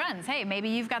to make friends. Hey, maybe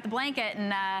you've got the blanket, and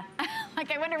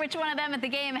like I wonder which one of them at the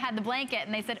game had the blanket,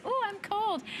 and they said, "Ooh, I'm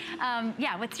cold."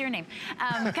 Yeah, what's your name?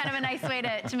 Kind of a nice way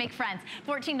to make friends.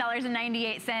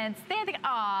 $14.98. They think,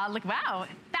 aw, look, wow,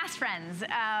 fast friends.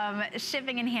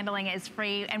 Shipping and handling is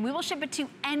free, and we will ship it to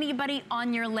anybody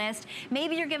on your list.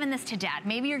 Maybe you're giving this to dad.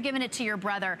 Maybe you're giving it to your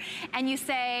brother, and you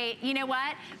say, you know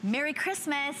what, Merry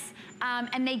Christmas,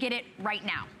 and they get it right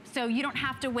now. So you don't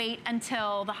have to wait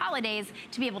until the holidays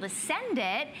to be able to send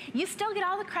it. You still get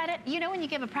all the credit. You know, when you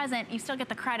give a present, you still get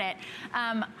the credit.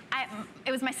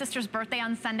 It was my sister's birthday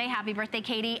on Sunday. Happy birthday,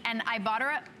 Katie. And I bought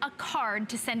her a card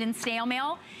to send in snail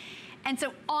mail. And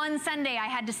so on Sunday, I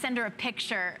had to send her a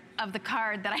picture of the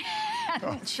card that I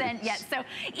hadn't sent yet. So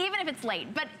even if it's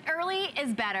late, but early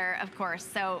is better, of course.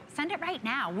 So send it right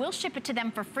now. We'll ship it to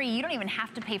them for free. You don't even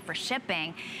have to pay for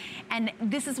shipping. And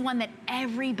this is one that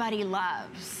everybody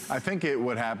loves. I think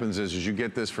what happens is you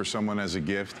get this for someone as a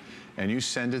gift, and you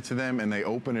send it to them, and they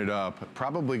open it up,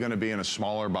 probably going to be in a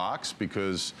smaller box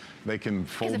because they can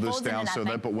fold this down so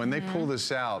that, but when they pull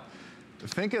this out,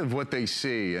 think of what they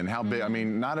see and how big. I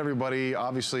mean, not everybody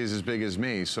obviously is as big as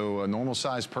me, so a normal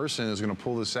sized person is going to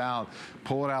pull this out,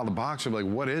 pull it out of the box, and be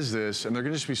like, what is this? And they're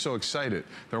going to just be so excited.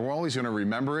 They're always going to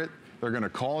remember it. They're going to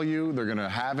call you. They're going to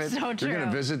have it. So true. You're going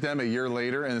to visit them a year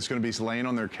later, and it's going to be laying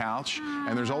on their couch.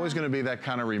 And there's always going to be that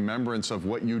kind of remembrance of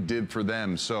what you did for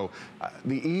them. So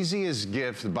the easiest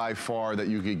gift by far that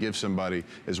you could give somebody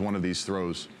is one of these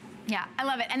throws. Yeah, I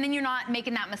love it. And then you're not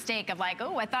making that mistake of like,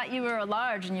 oh, I thought you were a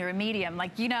large and you're a medium.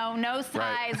 Like, you know, no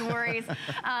size worries,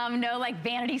 no like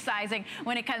vanity sizing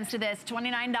when it comes to this.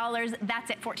 $29, that's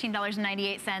it,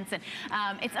 $14.98. And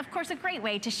it's, of course, a great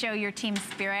way to show your team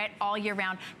spirit all year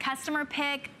round. Customer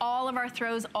pick, all of our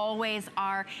throws always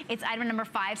are. It's item number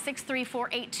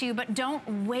 563482, but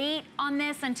don't wait on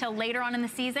this until later on in the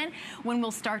season when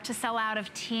we'll start to sell out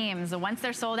of teams. Once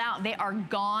they're sold out, they are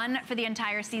gone for the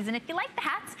entire season. If you like the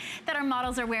hats that our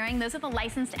models are wearing, those are the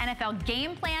licensed NFL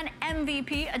Game Plan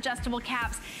MVP adjustable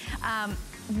caps.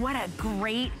 What a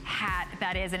great hat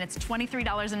that is, and it's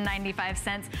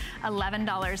 $23.95,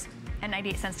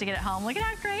 $11.98 to get it home. Look at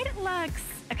how great it looks.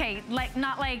 Okay,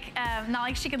 not like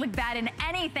she could look bad in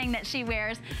anything that she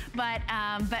wears, but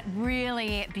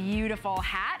really beautiful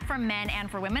hat for men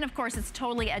and for women. Of course, it's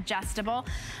totally adjustable.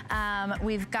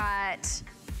 We've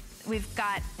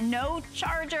got no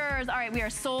chargers. All right, we are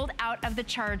sold out of the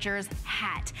Chargers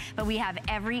hat, but we have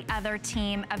every other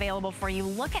team available for you.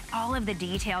 Look at all of the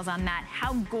details on that.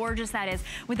 How gorgeous that is,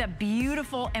 with a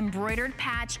beautiful embroidered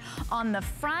patch on the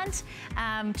front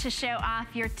to show off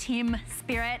your team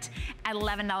spirit at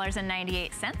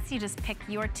 $11.98. You just pick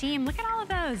your team. Look at all of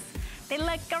those. They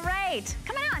look great.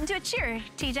 Come on out and do a cheer,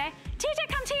 TJ. TJ,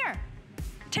 come cheer.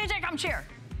 TJ, come cheer.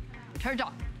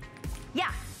 TJ.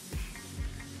 Yeah.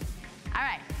 All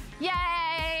right,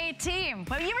 yay, team.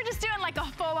 Well, you were just doing like a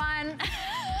full-on,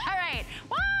 all right.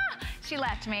 Wah! She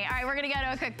left me. All right, we're gonna go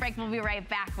to a quick break. We'll be right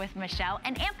back with Michelle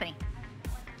and Anthony.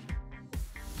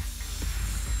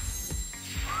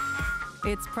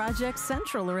 It's Project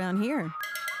Central around here.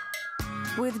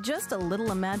 With just a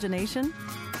little imagination,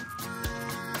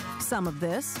 some of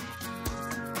this,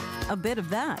 a bit of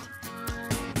that.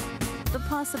 The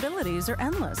possibilities are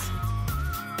endless.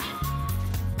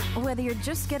 Whether you're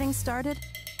just getting started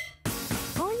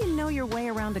or you know your way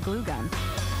around a glue gun,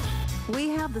 we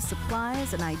have the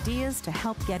supplies and ideas to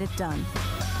help get it done.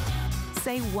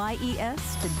 Say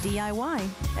YES to DIY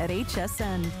at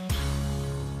HSN.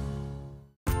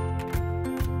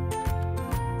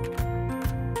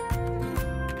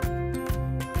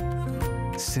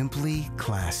 Simply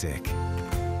classic.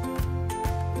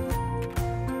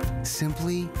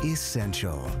 Simply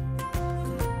essential.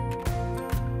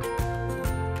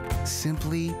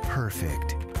 Simply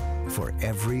perfect for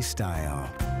every style.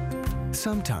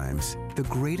 Sometimes the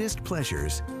greatest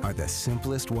pleasures are the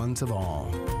simplest ones of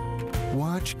all.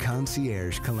 Watch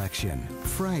Concierge Collection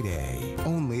Friday,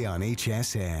 only on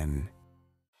HSN.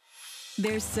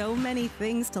 There's so many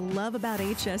things to love about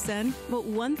HSN, but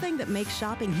one thing that makes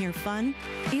shopping here fun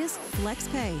is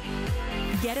FlexPay.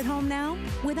 Get it home now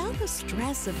without the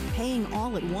stress of paying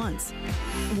all at once.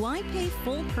 Why pay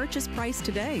full purchase price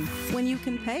today when you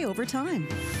can pay over time?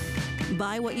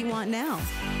 Buy what you want now,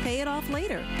 pay it off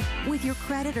later with your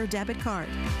credit or debit card.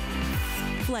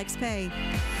 FlexPay.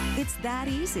 It's that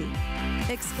easy.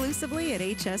 Exclusively at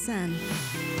HSN.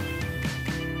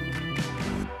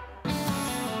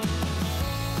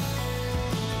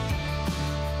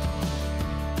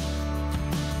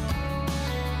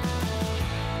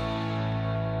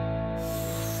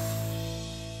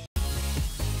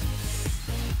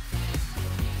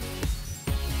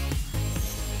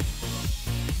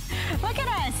 Look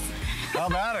at us. How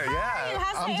about it? Yeah.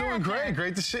 How's I'm the doing great. haircut?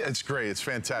 Great to see you. It's great. It's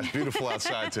fantastic. Beautiful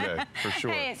outside today, for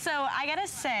sure. Hey, so I gotta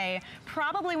say,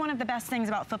 probably one of the best things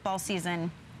about football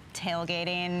season,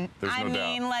 tailgating. There's I no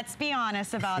mean, doubt. let's be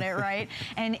honest about it, right?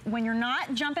 And when you're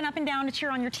not jumping up and down to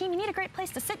cheer on your team, you need a great place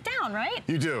to sit down, right?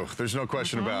 You do. There's no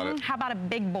question about it. How about a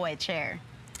big boy chair?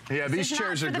 Yeah, these This is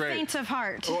chairs not are for the great. faint of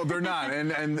heart. Well, they're not.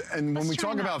 And when we true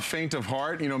talk enough. about faint of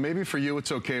heart, you know, maybe for you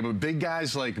it's okay, but big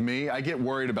guys like me, I get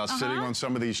worried about sitting on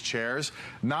some of these chairs.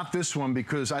 Not this one,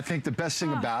 because I think the best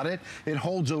thing about it, it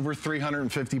holds over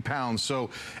 350 pounds. So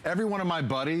every one of my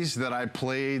buddies that I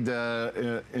played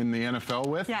in the NFL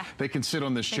with, they can sit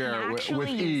on this chair with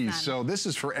ease. So this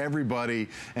is for everybody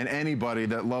and anybody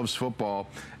that loves football.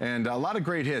 And a lot of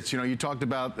great hits. You know, you talked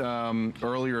about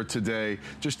earlier today,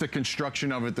 just the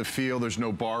construction of it, the feel. There's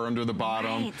no bar under the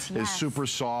bottom. It's super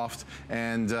soft.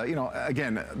 And, you know,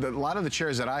 again, a lot of the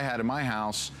chairs that I had in my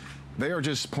house, they are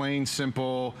just plain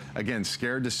simple, again,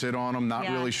 scared to sit on them, not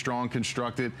really strong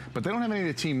constructed, but they don't have any of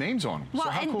the team names on them. Well, so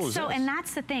how cool is this? And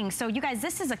that's the thing. So you guys,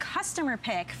 this is a customer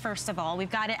pick, first of all.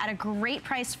 We've got it at a great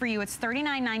price for you. It's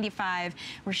 $39.95.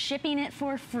 We're shipping it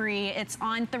for free. It's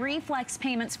on 3 flex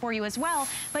payments for you as well.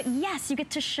 But yes, you get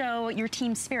to show your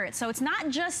team spirit. So it's not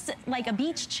just like a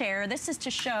beach chair. This is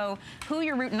to show who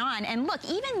you're rooting on. And look,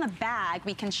 even the bag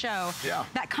we can show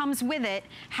that comes with it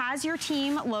has your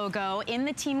team logo in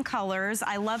the team colors.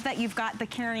 I love that you've got the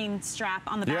carrying strap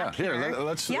on the back here. I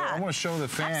want to show the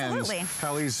fans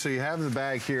how easy. So you have the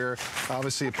bag here.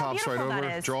 Obviously, it pops right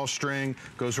over. Drawstring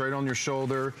goes right on your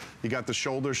shoulder. You got the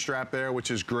shoulder strap there, which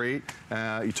is great.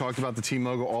 You talked about the team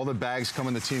logo. All the bags come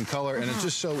in the team color, and it's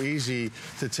just so easy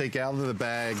to take out of the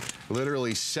bag.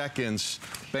 Literally seconds.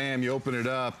 Bam! You open it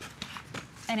up,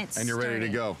 and you're ready to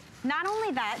go. Not only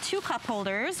that, 2 cup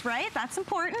holders, right? That's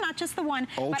important, not just the one.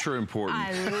 Ultra important.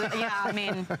 Yeah, I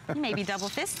mean, maybe double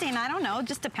fisting, I don't know.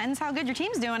 Just depends how good your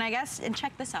team's doing, I guess. And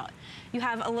check this out. You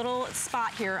have a little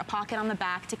spot here, a pocket on the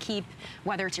back to keep,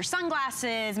 whether it's your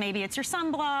sunglasses, maybe it's your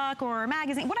sunblock or a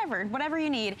magazine, whatever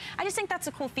you need. I just think that's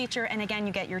a cool feature, and again,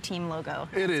 you get your team logo.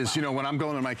 It is. You know, when I'm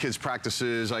going to my kids'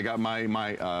 practices, I got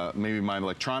maybe my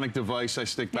electronic device I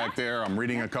stick back there. I'm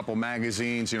reading a couple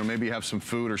magazines. You know, maybe you have some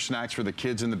food or snacks for the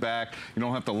kids in the back. You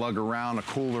don't have to lug around a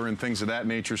cooler and things of that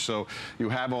nature, so you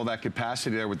have all that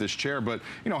capacity there with this chair. But,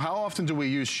 you know, how often do we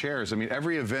use chairs? I mean,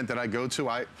 every event that I go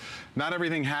to, not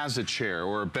everything has a chair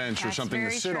or a bench or something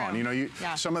to sit on. You know,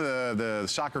 some of the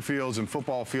soccer fields and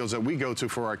football fields that we go to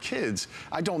for our kids,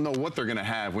 I don't know what they're going to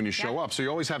have when you show up. So you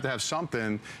always have to have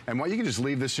something. And you can just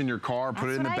leave this in your car, put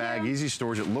it in the bag, easy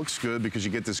storage. It looks good because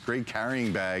you get this great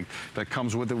carrying bag that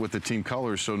comes with it with the team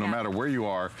colors. So no matter where you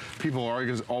are, people are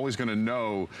always going to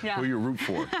know who you root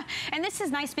for. And this is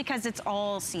nice because it's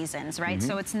all seasons, right?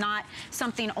 So it's not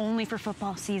something only for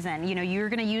football season. You know, you're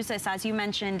going to use this, as you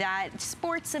mentioned, at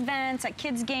sports events, at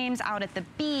kids' games, out at the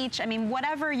beach. I mean,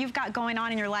 whatever you've got going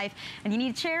on in your life and you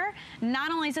need a chair,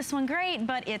 not only is this one great,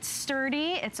 but it's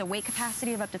sturdy. It's a weight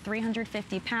capacity of up to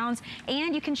 350 pounds,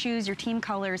 and you can choose your team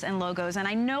colors and logos. And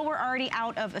I know we're already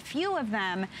out of a few of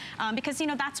them because, you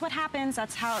know, that's what happens.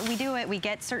 That's how we do it. We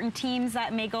get certain teams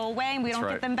that may go away and we don't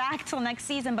get them back till next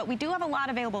season, but we do have a lot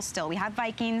available still. We have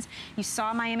Vikings. You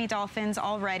saw Miami Dolphins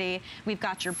already. We've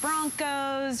got your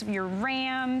Broncos, your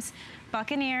Rams,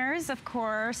 Buccaneers, of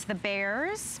course, the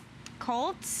Bears,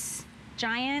 Colts,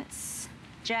 Giants,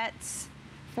 Jets,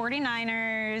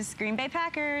 49ers, Green Bay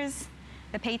Packers,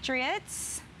 the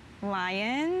Patriots,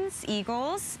 Lions,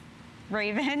 Eagles,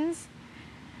 Ravens,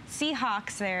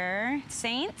 Seahawks there,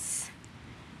 Saints,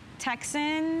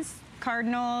 Texans,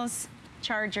 Cardinals,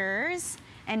 Chargers,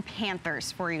 and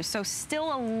Panthers for you. So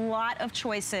still a lot of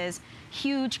choices.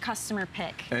 huge customer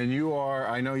pick. And you are,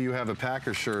 I know you have a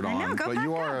Packers shirt on, I know, but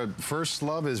you are a first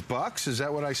love is Bucks? Is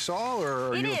that what I saw, or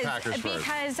are you a Packers first?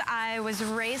 Because I was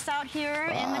raised out here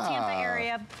in the Tampa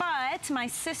area, but my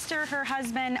sister, her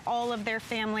husband, all of their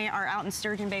family are out in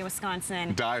Sturgeon Bay,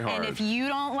 Wisconsin. Die hard. And if you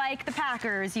don't like the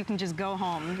Packers, you can just go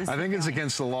home. I think it's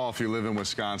against the law if you live in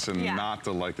Wisconsin not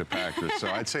to like the Packers. So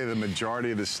I'd say the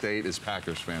majority of the state is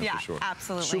Packers fans for sure.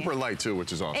 Absolutely. Super light too,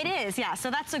 which is awesome. It is, yeah. So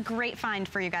that's a great find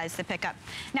for you guys to pick up.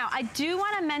 Now, I do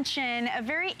want to mention a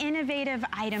very innovative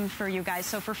item for you guys.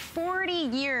 So for 40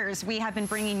 years, we have been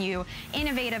bringing you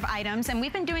innovative items, and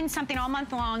we've been doing something all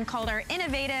month long called our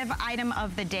Innovative Item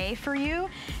of the Day for you.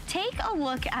 Take a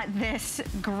look at this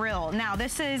grill. Now,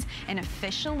 this is an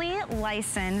officially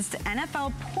licensed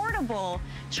NFL portable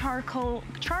charcoal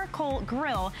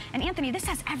grill. And Anthony, this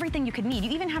has everything you could need.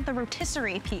 You even have the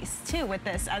rotisserie piece too with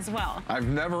this as well. I've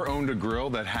never owned a grill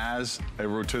that has a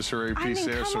rotisserie piece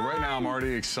there, so right now I'm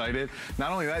already excited.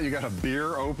 Not only that, you got a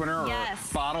beer opener or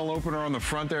bottle opener on the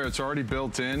front there. It's already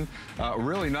built in.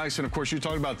 Really nice. And of course, you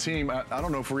talked about team. I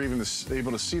don't know if we're even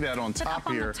able to see that on top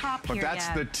here, but that's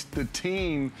the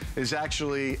team is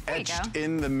actually etched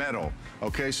in the metal.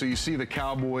 Okay, so you see the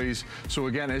Cowboys. So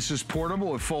again, it's just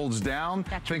portable. It folds down.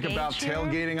 Think about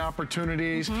tailgating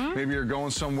opportunities. Maybe you're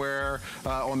going somewhere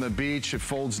on the beach. It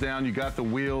folds down. You got the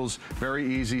wheels. Very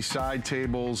easy. Side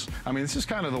tables. I mean, this is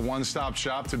kind of the one-stop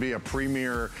shop to be a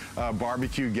premier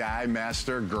barbecue guy,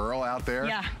 master, girl out there.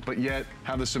 Yeah. But yet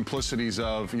have the simplicities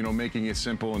of, you know, making it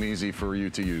simple and easy for you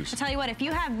to use. I'll tell you what, if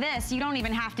you have this, you don't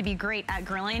even have to be great at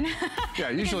grilling. Yeah,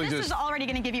 usually this is already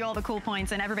going to give you all the cool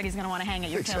points, and everybody's going to want to hang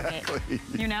at your tailgate.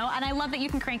 You know, and I love that you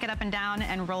can crank it up and down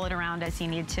and roll it around as you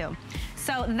need to.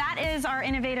 So that is our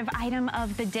innovative item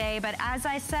of the day. But as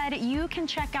I said, you can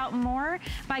check out more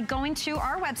by going to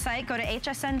our website. Go to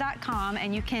hsn.com,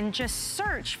 and you can just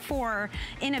search for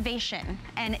innovation,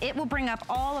 and it will bring up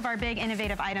all of our big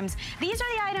innovative items. These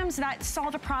are the items that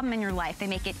solve a problem in your life. They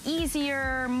make it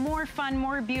easier, more fun,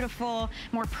 more beautiful,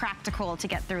 more practical to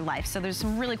get through life. So there's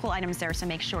some really cool items there, so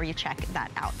make sure you check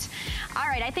that out. All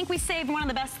right, I think we saved one of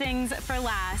the best things for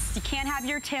last. You can't have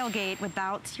your tailgate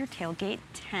without your tailgate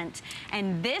tent.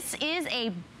 And this is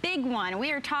a big one.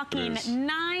 We are talking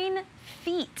 9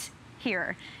 feet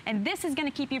here. And this is going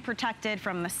to keep you protected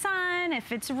from the sun,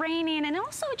 if it's raining, and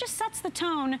also it just sets the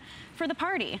tone for the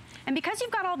party. And because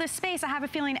you've got all this space, I have a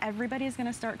feeling everybody's going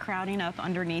to start crowding up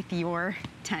underneath your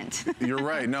tent. You're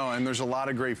right. No, and there's a lot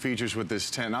of great features with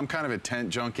this tent. I'm kind of a tent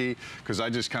junkie because I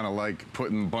just kind of like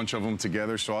putting a bunch of them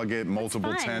together. So I'll get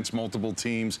multiple tents, multiple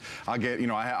teams. I'll get, you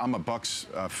know, I'm a Bucks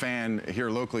fan here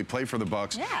locally, play for the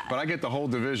Bucks. But I get the whole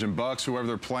division, Bucks, whoever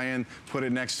they're playing, put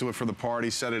it next to it for the party,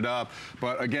 set it up.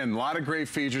 But again, a lot of great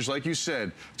features. Like you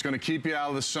said, it's going to keep you out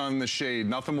of the sun, the shade.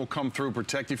 Nothing will come through,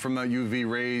 protect you from the UV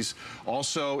rays.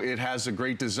 Also, it has a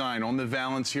great design. On the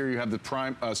valance here, you have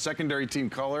the secondary team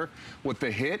color with the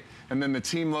hit, and then the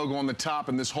team logo on the top,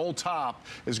 and this whole top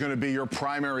is going to be your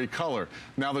primary color.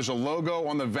 Now, there's a logo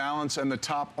on the valance and the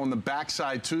top on the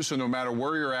backside, too, so no matter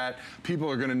where you're at, people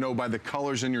are going to know by the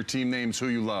colors in your team names who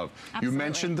you love. Absolutely. You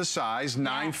mentioned the size,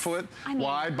 9 foot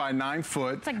wide by 9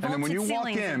 foot. It's like and then when you walk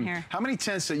in here. How many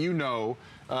tents that you know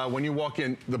when you walk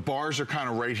in, the bars are kind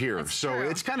of right here.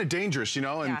 It's kind of dangerous, you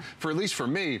know, and for at least for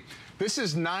me, this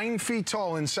is 9 feet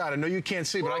tall inside. I know you can't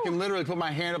see, but I can literally put my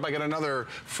hand up. I got another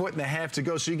 1.5 feet to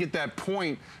go. So you get that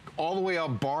point all the way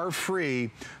up bar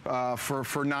free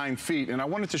for 9 feet. And I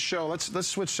wanted to show, let's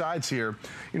switch sides here.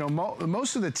 You know,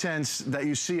 most of the tents that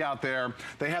you see out there,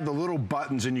 they have the little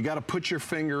buttons and you got to put your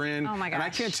finger in. Oh my gosh. And I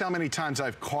can't tell how many times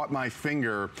I've caught my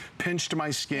finger, pinched my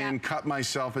skin, cut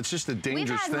myself. It's just a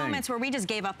dangerous thing. We've had moments where we just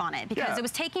gave up on it because it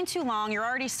was taking too long. You're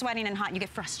already sweating and hot and you get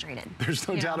frustrated. There's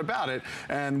no doubt about it.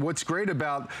 And what's great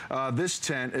about this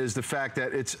tent is the fact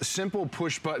that it's simple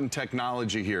push button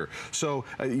technology here. So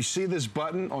you see this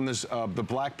button on this the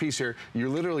black piece here, you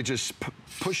literally just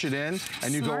push it in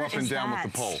and you go up and down with the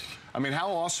pole. I mean,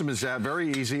 how awesome is that? Very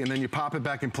easy, and then you pop it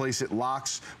back in place. It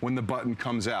locks when the button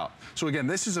comes out. So again,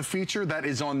 this is a feature that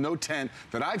is on no tent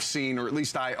that I've seen, or at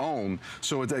least I own.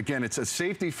 So again, it's a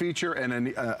safety feature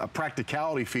and a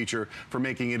practicality feature for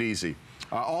making it easy.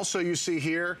 Also, you see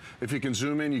here, if you can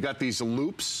zoom in, you got these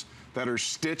loops that are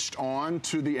stitched on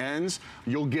to the ends.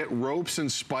 You'll get ropes and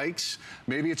spikes.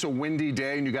 Maybe it's a windy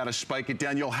day and you got to spike it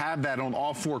down. You'll have that on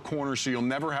all 4 corners, so you'll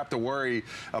never have to worry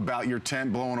about your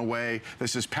tent blowing away.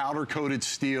 This is powder coated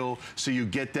steel, so you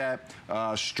get that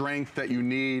strength that you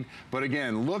need. But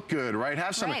again, look good, right?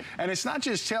 Have some, and it's not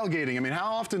just tailgating. I mean, how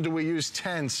often do we use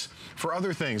tents for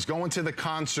other things? Going to the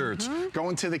concerts,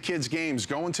 going to the kids' games,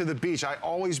 going to the beach. I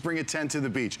always bring a tent to the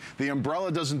beach. The umbrella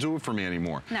doesn't do it for me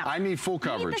anymore. No. I need full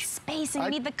coverage. space and you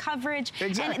need the coverage.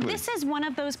 Exactly. And this is one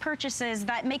of those purchases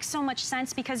that makes so much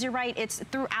sense because you're right, it's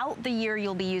throughout the year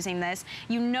you'll be using this.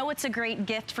 You know it's a great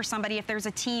gift for somebody if there's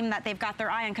a team that they've got their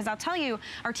eye on, because I'll tell you,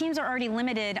 our teams are already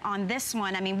limited on this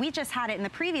one. I mean, we just had it in the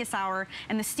previous hour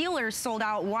and the Steelers sold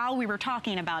out while we were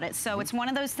talking about it. So it's one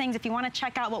of those things, if you want to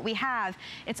check out what we have,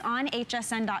 it's on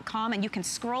hsn.com and you can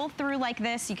scroll through like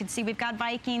this. You can see we've got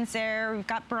Vikings there, we've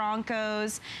got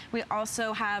Broncos, we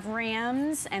also have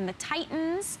Rams and the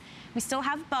Titans. We still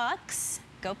have Bucks,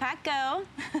 go Pack Go,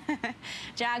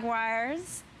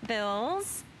 Jaguars,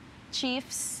 Bills,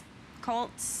 Chiefs,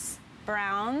 Colts,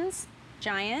 Browns,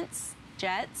 Giants,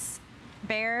 Jets,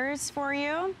 Bears for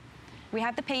you. We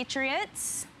have the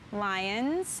Patriots,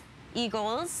 Lions,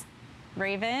 Eagles,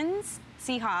 Ravens,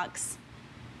 Seahawks,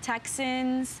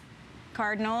 Texans,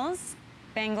 Cardinals,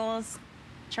 Bengals,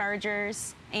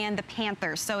 Chargers, and the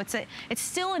Panthers. So it's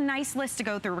still a nice list to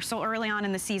go through. We're still early on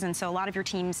in the season, so a lot of your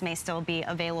teams may still be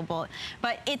available.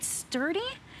 But it's sturdy.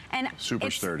 And super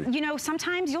sturdy. You know,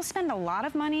 sometimes you'll spend a lot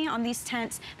of money on these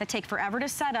tents that take forever to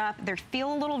set up. They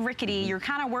feel a little rickety. You're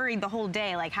kind of worried the whole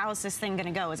day, like, how is this thing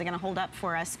going to go? Is it going to hold up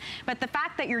for us? But the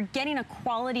fact that you're getting a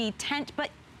quality tent, but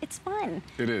it's fun.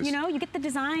 It is. You know, you get the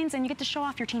designs and you get to show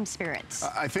off your team spirits.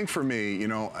 I think for me, you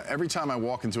know, every time I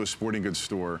walk into a sporting goods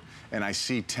store and I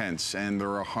see tents and they're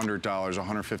 $100,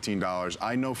 $115,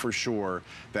 I know for sure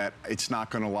that it's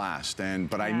not going to last.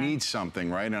 But I need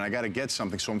something, right? And I got to get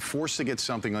something. So I'm forced to get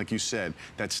something, like you said,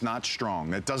 that's not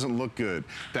strong, that doesn't look good,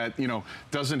 that, you know,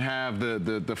 doesn't have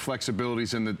the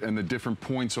flexibilities and the different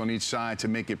points on each side to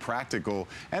make it practical.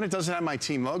 And it doesn't have my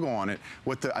team logo on it.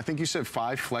 With the, I think you said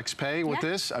 5 flex pay with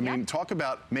this. I mean, talk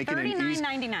about making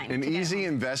an easy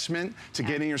investment to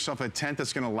getting yourself a tent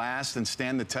that's going to last and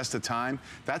stand the test of time.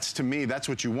 That's, to me, that's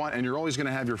what you want. And you're always going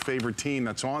to have your favorite team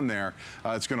that's on there.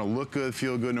 It's going to look good,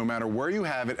 feel good, no matter where you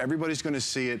have it. Everybody's going to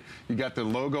see it. You got the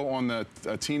logo on the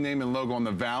team name and logo on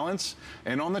the valance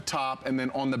and on the top, and then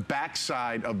on the back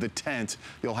side of the tent,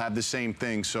 you'll have the same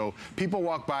thing. So people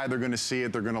walk by, they're going to see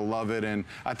it, they're going to love it, and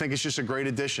I think it's just a great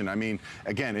addition. I mean,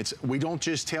 again, we don't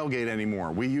just tailgate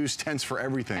anymore. We use tents for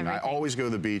everything. I always go to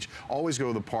the beach, always go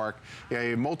to the park. Yeah, you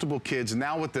have multiple kids, and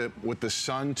now with the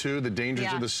sun too, the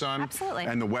dangers of the sun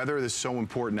and the weather, it's so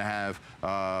important to have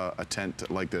a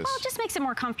tent like this. Well, it just makes it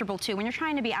more comfortable too. When you're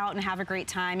trying to be out and have a great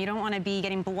time, you don't want to be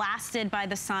getting blasted by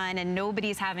the sun and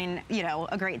nobody's having, you know,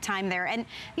 a great time there. And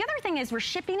the other thing is we're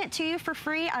shipping it to you for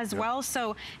free as well.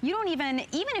 So you don't even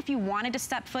if you wanted to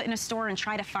step foot in a store and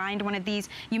try to find one of these,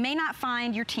 you may not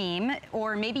find your team,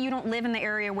 or maybe you don't live in the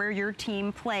area where your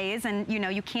team plays and, you know,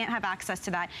 you can't have access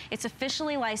to that. It's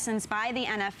officially licensed by the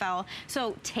NFL.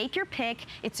 So take your pick.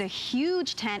 It's a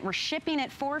huge tent. We're shipping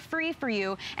it for free for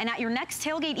you. And at your next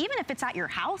tailgate, even if it's at your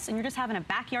house and you're just having a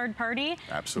backyard party,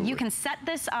 you can set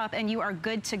this up and you are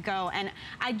good to go. And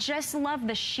I just love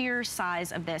the sheer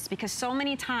size of this, because so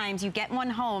many times you get one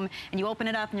home and you open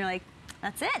it up and you're like,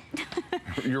 that's it.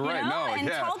 You're right. No, and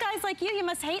tall guys like you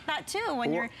must hate that too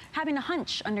when you're having a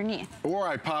hunch underneath. Or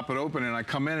I pop it open and I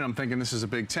come in and I'm thinking this is a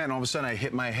big tent. All of a sudden I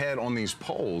hit my head on these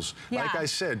poles. Like I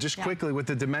said, just quickly with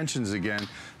the dimensions again.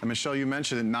 And Michelle, you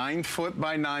mentioned it, 9 foot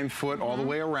by 9 foot all the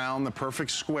way around, the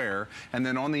perfect square. And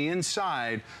then on the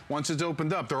inside, once it's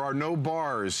opened up, there are no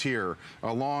bars here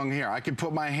along here. I can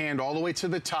put my hand all the way to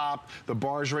the top. The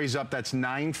bars raise up. That's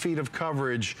 9 feet of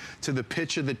coverage to the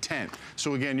pitch of the tent.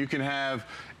 So again, you can have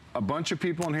a bunch of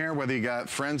people in here, whether you got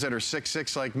friends that are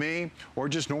 6'6" like me, or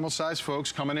just normal sized folks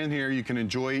coming in here. You can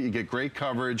enjoy it. You get great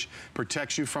coverage,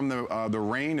 protects you from the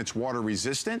rain. It's water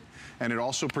resistant, and it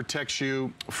also protects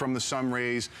you from the sun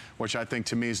rays, which I think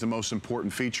to me is the most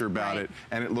important feature about it.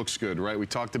 And it looks good, right? We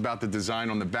talked about the design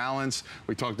on the balance.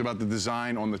 We talked about the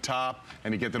design on the top,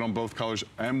 and you get that on both colors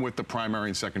and with the primary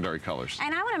and secondary colors.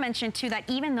 And I want to mention too that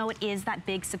even though it is that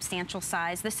big, substantial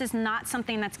size, this is not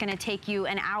something that's going to take you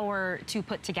an hour to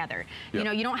put together. You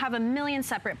know, you don't have a million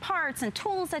separate parts and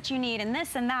tools that you need and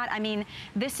this and that. I mean,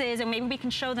 this is, and maybe we can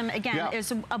show them again,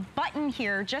 there's a button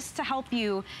here just to help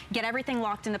you get everything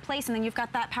locked into place, and then you've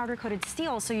got that powder coated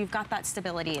steel, so you've got that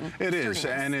stability. And it is,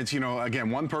 and it's, you know,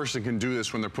 again, one person can do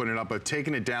this when they're putting it up, but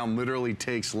taking it down literally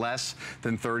takes less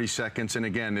than 30 seconds. And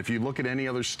again, if you look at any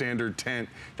other standard tent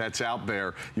that's out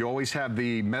there, you always have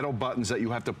the metal buttons that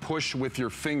you have to push with your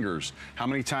fingers. How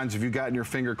many times have you gotten your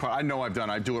finger caught? I know I've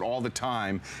done, I do it all the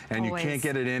time. and you can't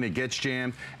get it in, it gets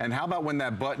jammed. And how about when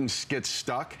that button gets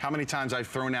stuck? How many times I've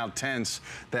thrown out tents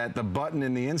that the button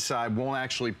in the inside won't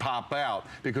actually pop out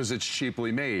because it's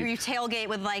cheaply made. Or you tailgate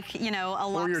with, like, you know, a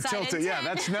lopsided or you're tilted. tent. Yeah,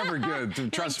 that's never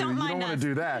good. Trust me, you don't want to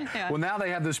do that. Yeah. Well, now they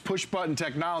have this push button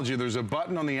technology. There's a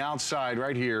button on the outside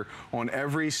right here on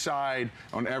every side,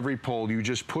 on every pole. You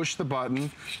just push the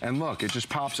button and look, it just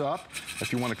pops up.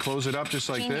 If you want to close it up just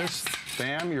like this,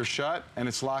 bam, you're shut and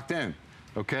it's locked in.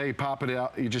 Okay, you pop it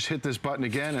out, you just hit this button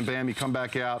again and bam, you come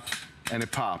back out and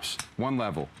it pops. One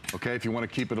level, okay? If you want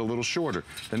to keep it a little shorter.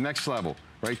 The next level,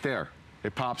 right there.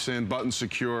 It pops in, button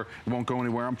secure, it won't go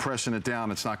anywhere. I'm pressing it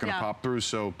down, it's not gonna pop through.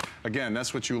 So again,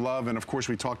 that's what you love. And of course,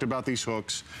 we talked about these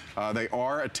hooks. They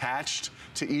are attached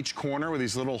to each corner with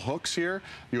these little hooks here.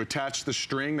 You attach the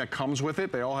string that comes with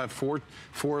it. They all have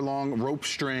four long rope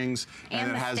strings, and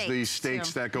it has these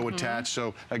stakes that go attached.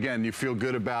 So again, you feel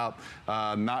good about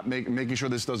making sure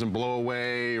this doesn't blow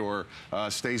away or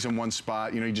stays in one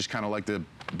spot. You know, you just kind of like to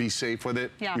be safe with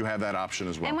it. You have that option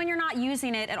as well. And when you're not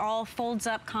using it, it all folds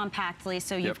up compactly.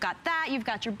 So you've got that, you've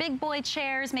got your big boy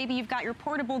chairs, maybe you've got your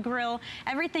portable grill,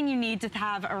 everything you need to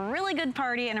have a really good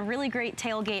party and a really great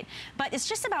tailgate. But it's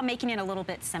just about making it a little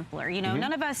bit simpler. You know,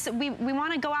 none of us, we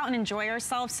want to go out and enjoy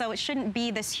ourselves, so it shouldn't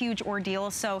be this huge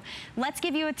ordeal. So let's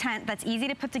give you a tent that's easy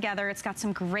to put together. It's got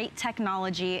some great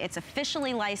technology. It's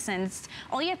officially licensed.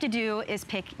 All you have to do is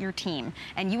pick your team,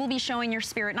 and you will be showing your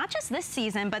spirit, not just this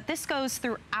season, but this goes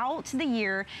throughout the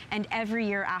year and every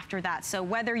year after that. So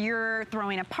whether you're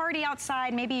throwing a party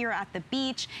outside, maybe you're at the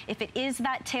beach, if it is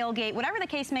that tailgate, whatever the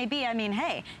case may be, I mean,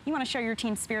 hey, you want to show your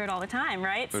team spirit all the time,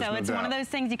 right? So it's one of those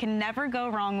things you can never go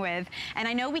wrong with. And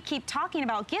I know we keep talking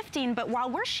about gifting, but while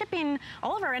we're shipping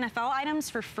all of our NFL items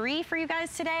for free for you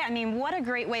guys today, I mean, what a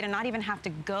great way to not even have to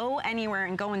go anywhere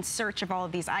and go in search of all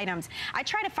of these items. I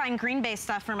try to find Green Bay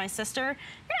stuff for my sister.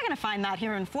 You're not going to find that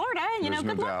here in Florida. You know,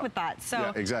 good luck with that.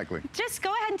 So exactly. Just go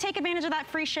ahead and take advantage of that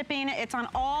free shipping. It's on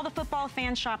all the Football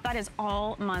Fan Shop. That is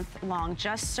all month long.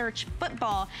 Just search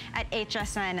football at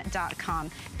hsn.com.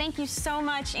 Thank you so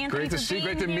much, Anthony. Great to see,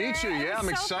 great to meet you. Yeah, I'm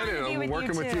excited. I'm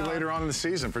working with you later on in the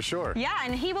season for sure. Yeah,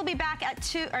 and he will be back at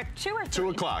 2 or 3? 2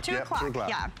 o'clock. 2 o'clock.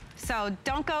 Yeah. So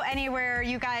don't go anywhere,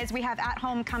 you guys. We have At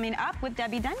Home coming up with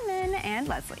Debbie Denman and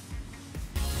Leslie.